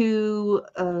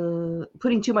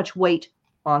putting too much weight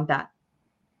on that,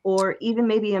 or even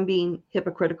maybe I'm being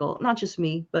hypocritical. Not just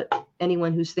me, but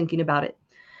anyone who's thinking about it.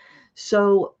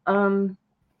 So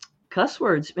cuss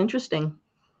words, interesting.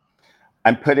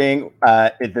 I'm putting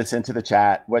this into the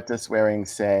chat. What does swearing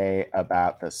say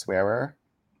about the swearer?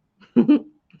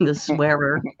 The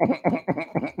swearer.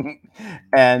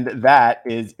 And that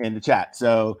is in the chat.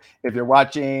 So if you're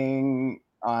watching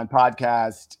on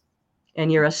podcast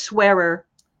and you're a swearer,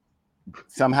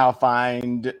 somehow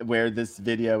find where this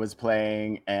video is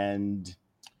playing and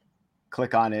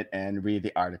click on it and read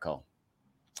the article.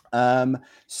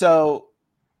 So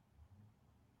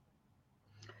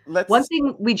One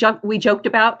thing we joked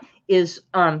about is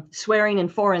swearing in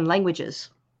foreign languages.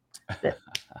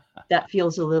 That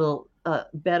feels a little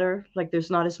better, like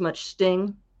there's not as much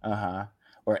sting.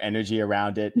 Or energy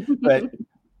around it. But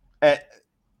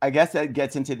I guess that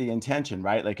gets into the intention,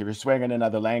 right? Like if you're swearing in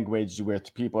another language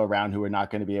with people around who are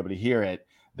not going to be able to hear it,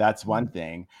 that's one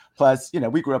thing. Plus,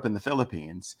 we grew up in the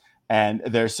Philippines, and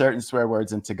there are certain swear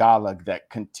words in Tagalog that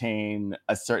contain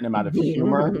a certain amount of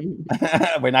humor.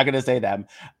 We're not going to say them.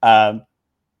 Can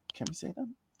we say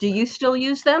them? Do you still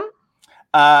use them?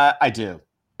 I do.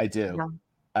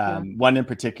 Yeah. One in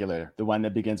particular, the one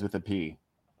that begins with a P.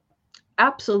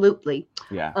 Absolutely.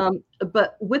 Yeah.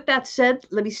 But with that said,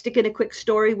 let me stick in a quick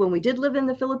story. When we did live in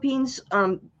the Philippines,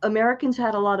 Americans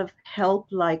had a lot of help,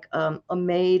 like a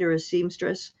maid or a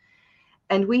seamstress.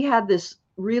 And we had this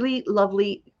really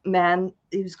lovely man.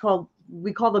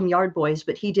 We call them yard boys,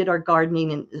 but he did our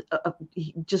gardening, and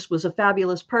he just was a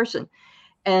fabulous person.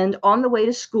 And on the way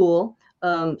to school,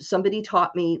 somebody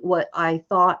taught me what I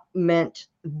thought meant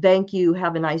thank you,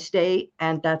 have a nice day.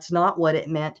 And that's not what it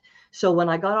meant. So when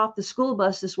I got off the school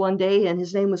bus this one day, and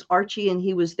his name was Archie, and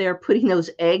he was there putting those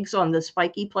eggs on the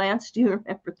spiky plants. Do you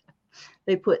remember that?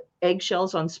 They put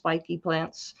eggshells on spiky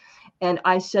plants. And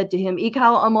I said to him,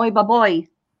 Ikaw amoy baboy.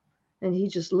 And he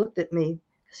just looked at me,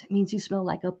 because it means you smell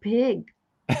like a pig.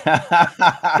 Then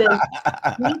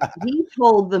he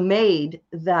told the maid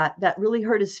that really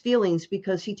hurt his feelings,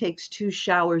 because he takes 2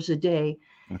 showers a day.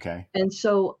 Okay. And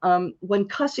so when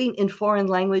cussing in foreign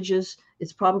languages,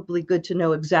 it's probably good to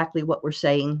know exactly what we're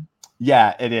saying.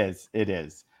 Yeah, it is.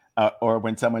 Or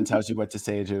when someone tells you what to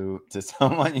say to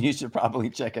someone, you should probably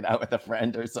check it out with a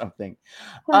friend or something.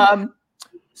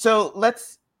 So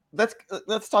let's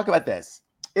talk about this.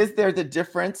 Is there the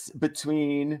difference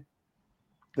between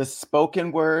the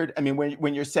spoken word? I mean,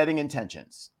 when you're setting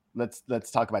intentions,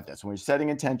 let's talk about this. When you're setting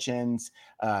intentions,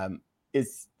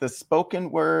 is the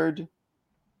spoken word?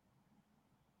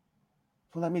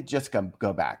 Well, let me just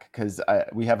go back, because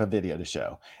we have a video to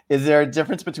show. Is there a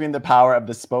difference between the power of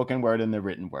the spoken word and the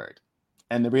written word?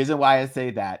 And the reason why I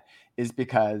say that is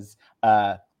because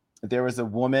there was a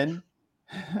woman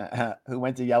who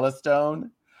went to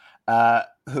Yellowstone,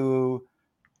 who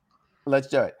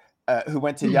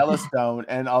went to Yellowstone,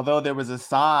 and although there was a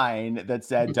sign that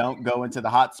said "Don't go into the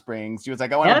hot springs," she was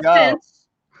like, "I want to go."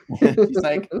 She's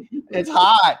like, "It's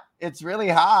hot. It's really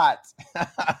hot."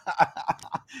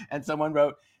 And someone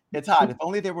wrote, "It's hot. If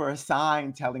only there were a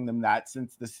sign telling them that,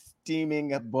 since the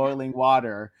steaming, boiling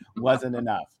water wasn't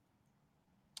enough."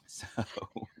 So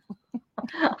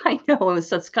I know,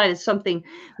 that's kind of something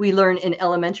we learn in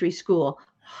elementary school.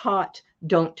 Hot,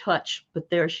 don't touch. But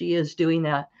there she is doing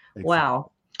that. Exactly.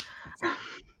 Wow.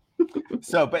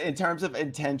 So, but in terms of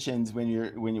intentions, when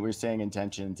you were saying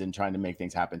intentions and trying to make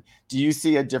things happen, do you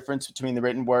see a difference between the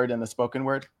written word and the spoken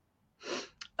word?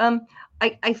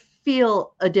 I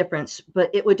feel a difference, but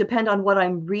it would depend on what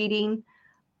I'm reading,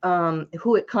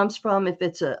 who it comes from, if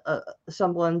it's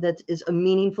someone that is a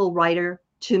meaningful writer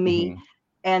to me.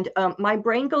 And my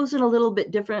brain goes in a little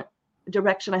bit different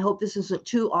direction. I hope this isn't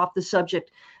too off the subject,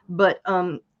 but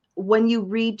when you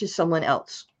read to someone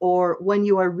else, or when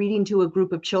you are reading to a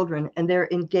group of children and they're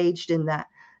engaged in that,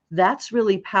 that's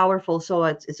really powerful. So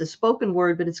it's a spoken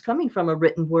word, but it's coming from a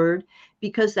written word,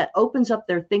 because that opens up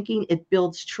their thinking. It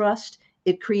builds trust.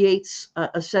 It creates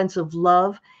a sense of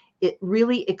love. It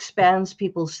really expands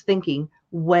people's thinking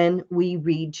when we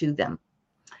read to them.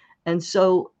 And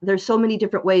so there's so many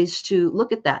different ways to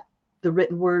look at that, the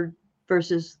written word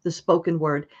versus the spoken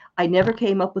word. I never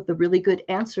came up with a really good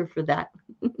answer for that.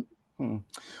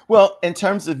 Well, in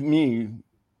terms of me,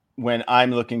 when I'm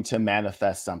looking to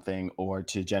manifest something or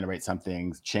to generate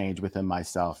something, change within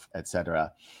myself,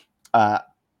 etc.,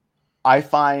 I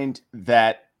find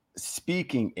that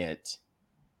speaking it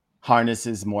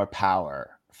harnesses more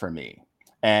power for me.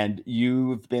 And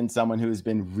you've been someone who's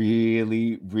been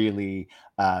really, really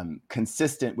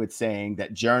consistent with saying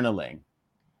that journaling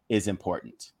is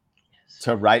important.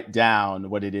 To write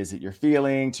down what it is that you're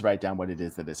feeling, to write down what it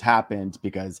is that has happened,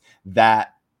 because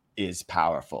that is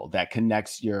powerful. That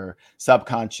connects your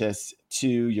subconscious to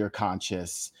your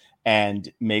conscious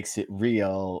and makes it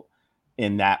real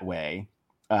in that way.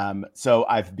 So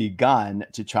I've begun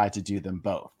to try to do them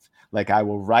both. Like I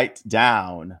will write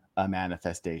down a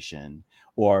manifestation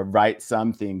or write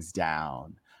some things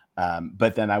down,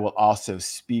 but then I will also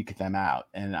speak them out.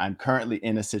 And I'm currently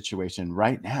in a situation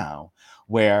right now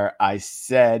where I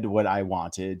said what I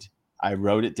wanted. I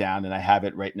wrote it down and I have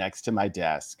it right next to my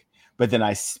desk, but then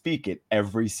I speak it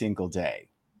every single day.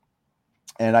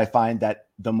 And I find that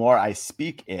the more I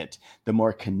speak it, the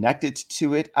more connected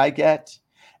to it I get.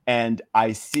 And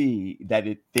I see that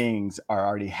things are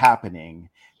already happening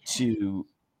to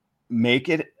make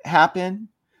it happen,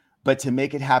 but to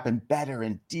make it happen better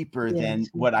and deeper than Yes.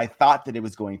 what I thought that it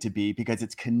was going to be, because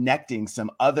it's connecting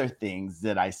some other things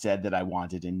that I said that I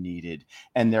wanted and needed,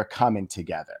 and they're coming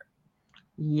together.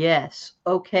 Yes.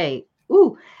 Okay.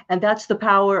 Ooh, and that's the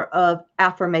power of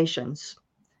affirmations.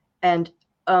 And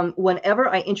whenever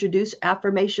I introduce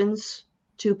affirmations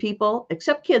to people,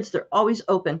 except kids, they're always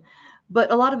open.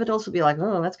 But a lot of it also be like,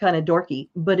 oh, that's kind of dorky.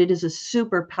 But it is a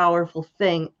super powerful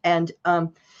thing. And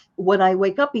when I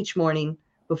wake up each morning,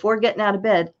 before getting out of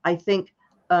bed, I think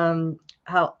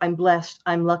how I'm blessed,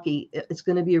 I'm lucky. It's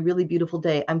going to be a really beautiful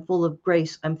day. I'm full of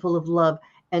grace. I'm full of love,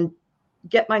 and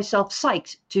get myself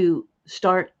psyched to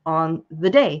start on the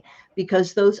day,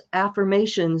 because those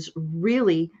affirmations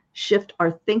really shift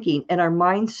our thinking and our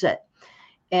mindset,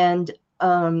 and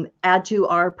add to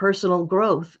our personal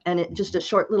growth. And it just a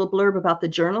short little blurb about the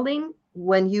journaling.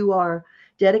 When you are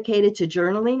dedicated to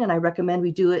journaling, and I recommend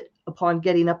we do it upon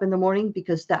getting up in the morning,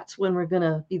 because that's when we're going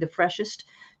to be the freshest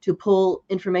to pull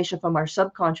information from our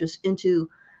subconscious into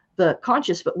the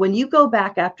conscious. But when you go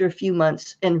back after a few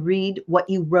months and read what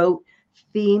you wrote,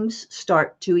 themes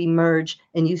start to emerge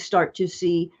and you start to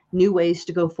see new ways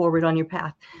to go forward on your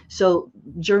path. So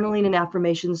journaling and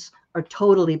affirmations are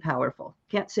totally powerful.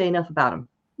 Can't say enough about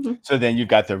them. So then you've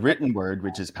got the written word,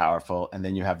 which is powerful, and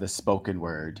then you have the spoken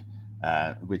word,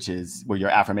 which is where your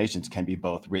affirmations can be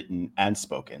both written and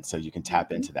spoken. So you can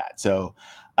tap into that. So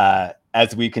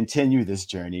as we continue this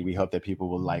journey, we hope that people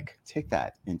will take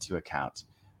that into account.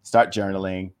 Start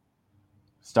journaling,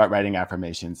 start writing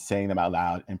affirmations, saying them out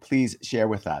loud, and please share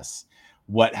with us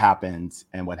what happens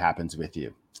and what happens with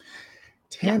you.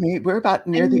 Tammy, we're about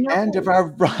near the end of our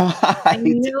ride.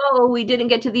 No, we didn't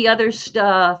get to the other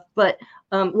stuff, but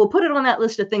we'll put it on that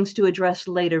list of things to address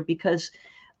later, because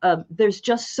there's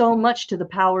just so much to the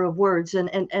power of words. And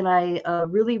I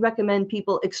really recommend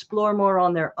people explore more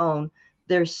on their own.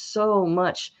 There's so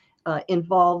much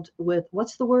involved with,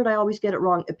 what's the word? I always get it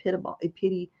wrong. The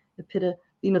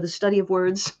study of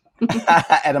words.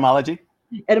 Etymology.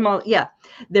 Yeah.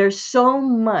 There's so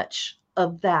much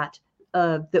of that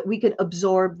that we can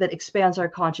absorb that expands our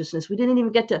consciousness. We didn't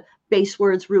even get to base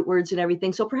words, root words, and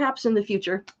everything. So perhaps in the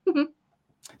future.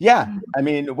 Yeah. I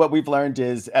mean, what we've learned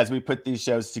is, as we put these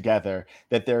shows together,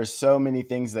 that there are so many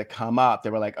things that come up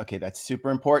that we're like, okay, that's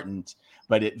super important,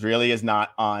 but it really is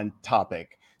not on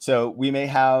topic. So we may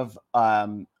have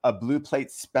a Blue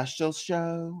Plate special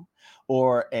show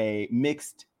or a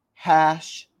mixed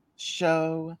hash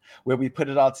show where we put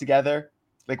it all together.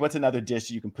 Like, what's another dish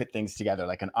you can put things together?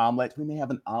 Like an omelet. We may have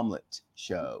an omelet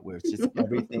show where it's just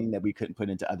everything that we couldn't put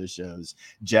into other shows,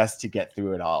 just to get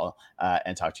through it all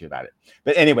and talk to you about it.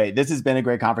 But anyway, this has been a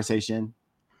great conversation,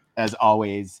 as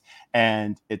always,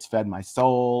 and it's fed my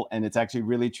soul, and it's actually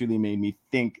really truly made me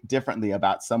think differently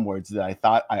about some words that I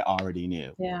thought I already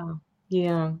knew.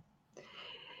 Yeah.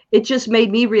 It just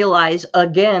made me realize,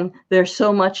 again, there's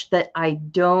so much that I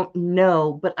don't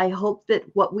know, but I hope that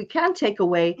what we can take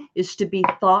away is to be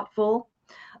thoughtful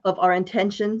of our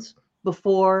intentions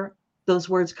before those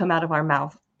words come out of our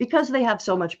mouth, because they have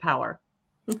so much power.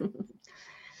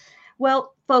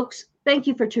 Well, folks, thank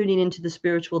you for tuning into the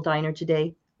Spiritual Diner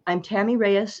today. I'm Tammy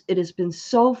Reyes. It has been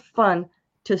so fun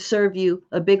to serve you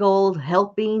a big old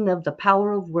helping of the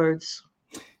power of words.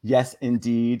 Yes,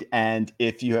 indeed. And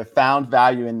if you have found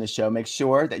value in the show, make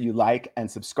sure that you like and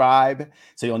subscribe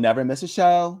so you'll never miss a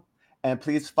show. And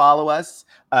please follow us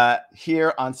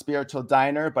here on Spiritual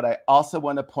Diner. But I also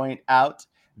want to point out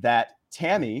that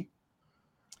Tammy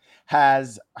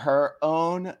has her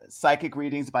own Psychic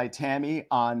Readings by Tammy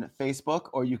on Facebook,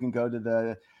 or you can go to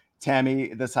the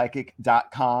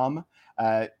tammythepsychic.com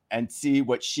and see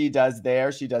what she does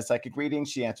there. She does psychic readings.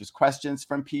 She answers questions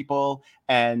from people.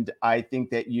 And I think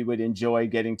that you would enjoy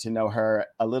getting to know her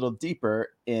a little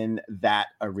deeper in that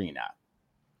arena.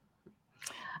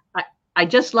 I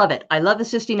just love it. I love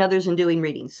assisting others in doing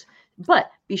readings.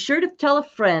 But be sure to tell a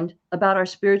friend about our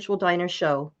Spiritual Diner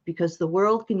show, because the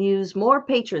world can use more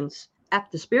patrons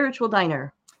at the Spiritual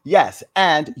Diner. Yes,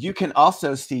 and you can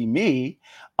also see me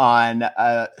on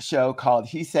a show called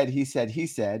He Said, He Said, He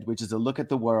Said, which is a look at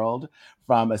the world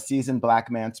from a seasoned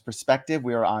Black man's perspective.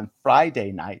 We are on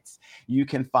Friday nights. You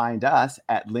can find us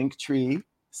at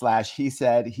Linktree/He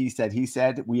Said, He Said, He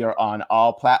Said. We are on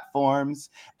all platforms,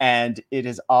 and it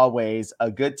is always a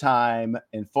good time,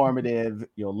 informative.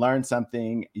 You'll learn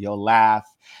something, you'll laugh.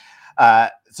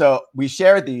 So we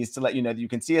share these to let you know that you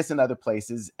can see us in other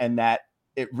places, and that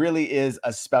it really is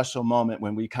a special moment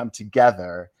when we come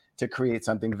together to create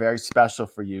something very special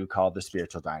for you called the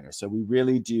Spiritual Diner. So we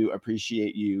really do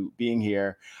appreciate you being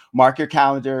here. Mark your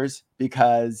calendars,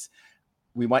 because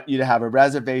we want you to have a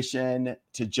reservation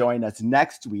to join us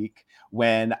next week,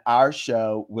 when our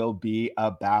show will be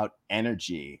about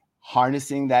energy,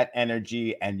 harnessing that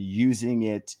energy and using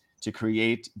it to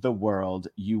create the world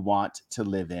you want to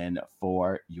live in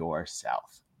for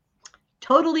yourself.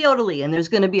 Totally. And there's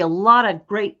going to be a lot of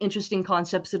great, interesting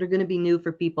concepts that are going to be new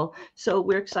for people. So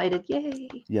we're excited. Yay.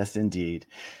 Yes, indeed.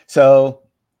 So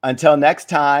until next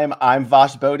time, I'm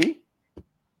Vash Bodhi.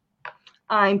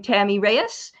 I'm Tammy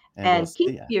Reyes. And we'll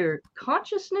keep your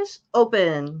consciousness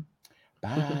open.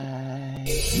 Bye.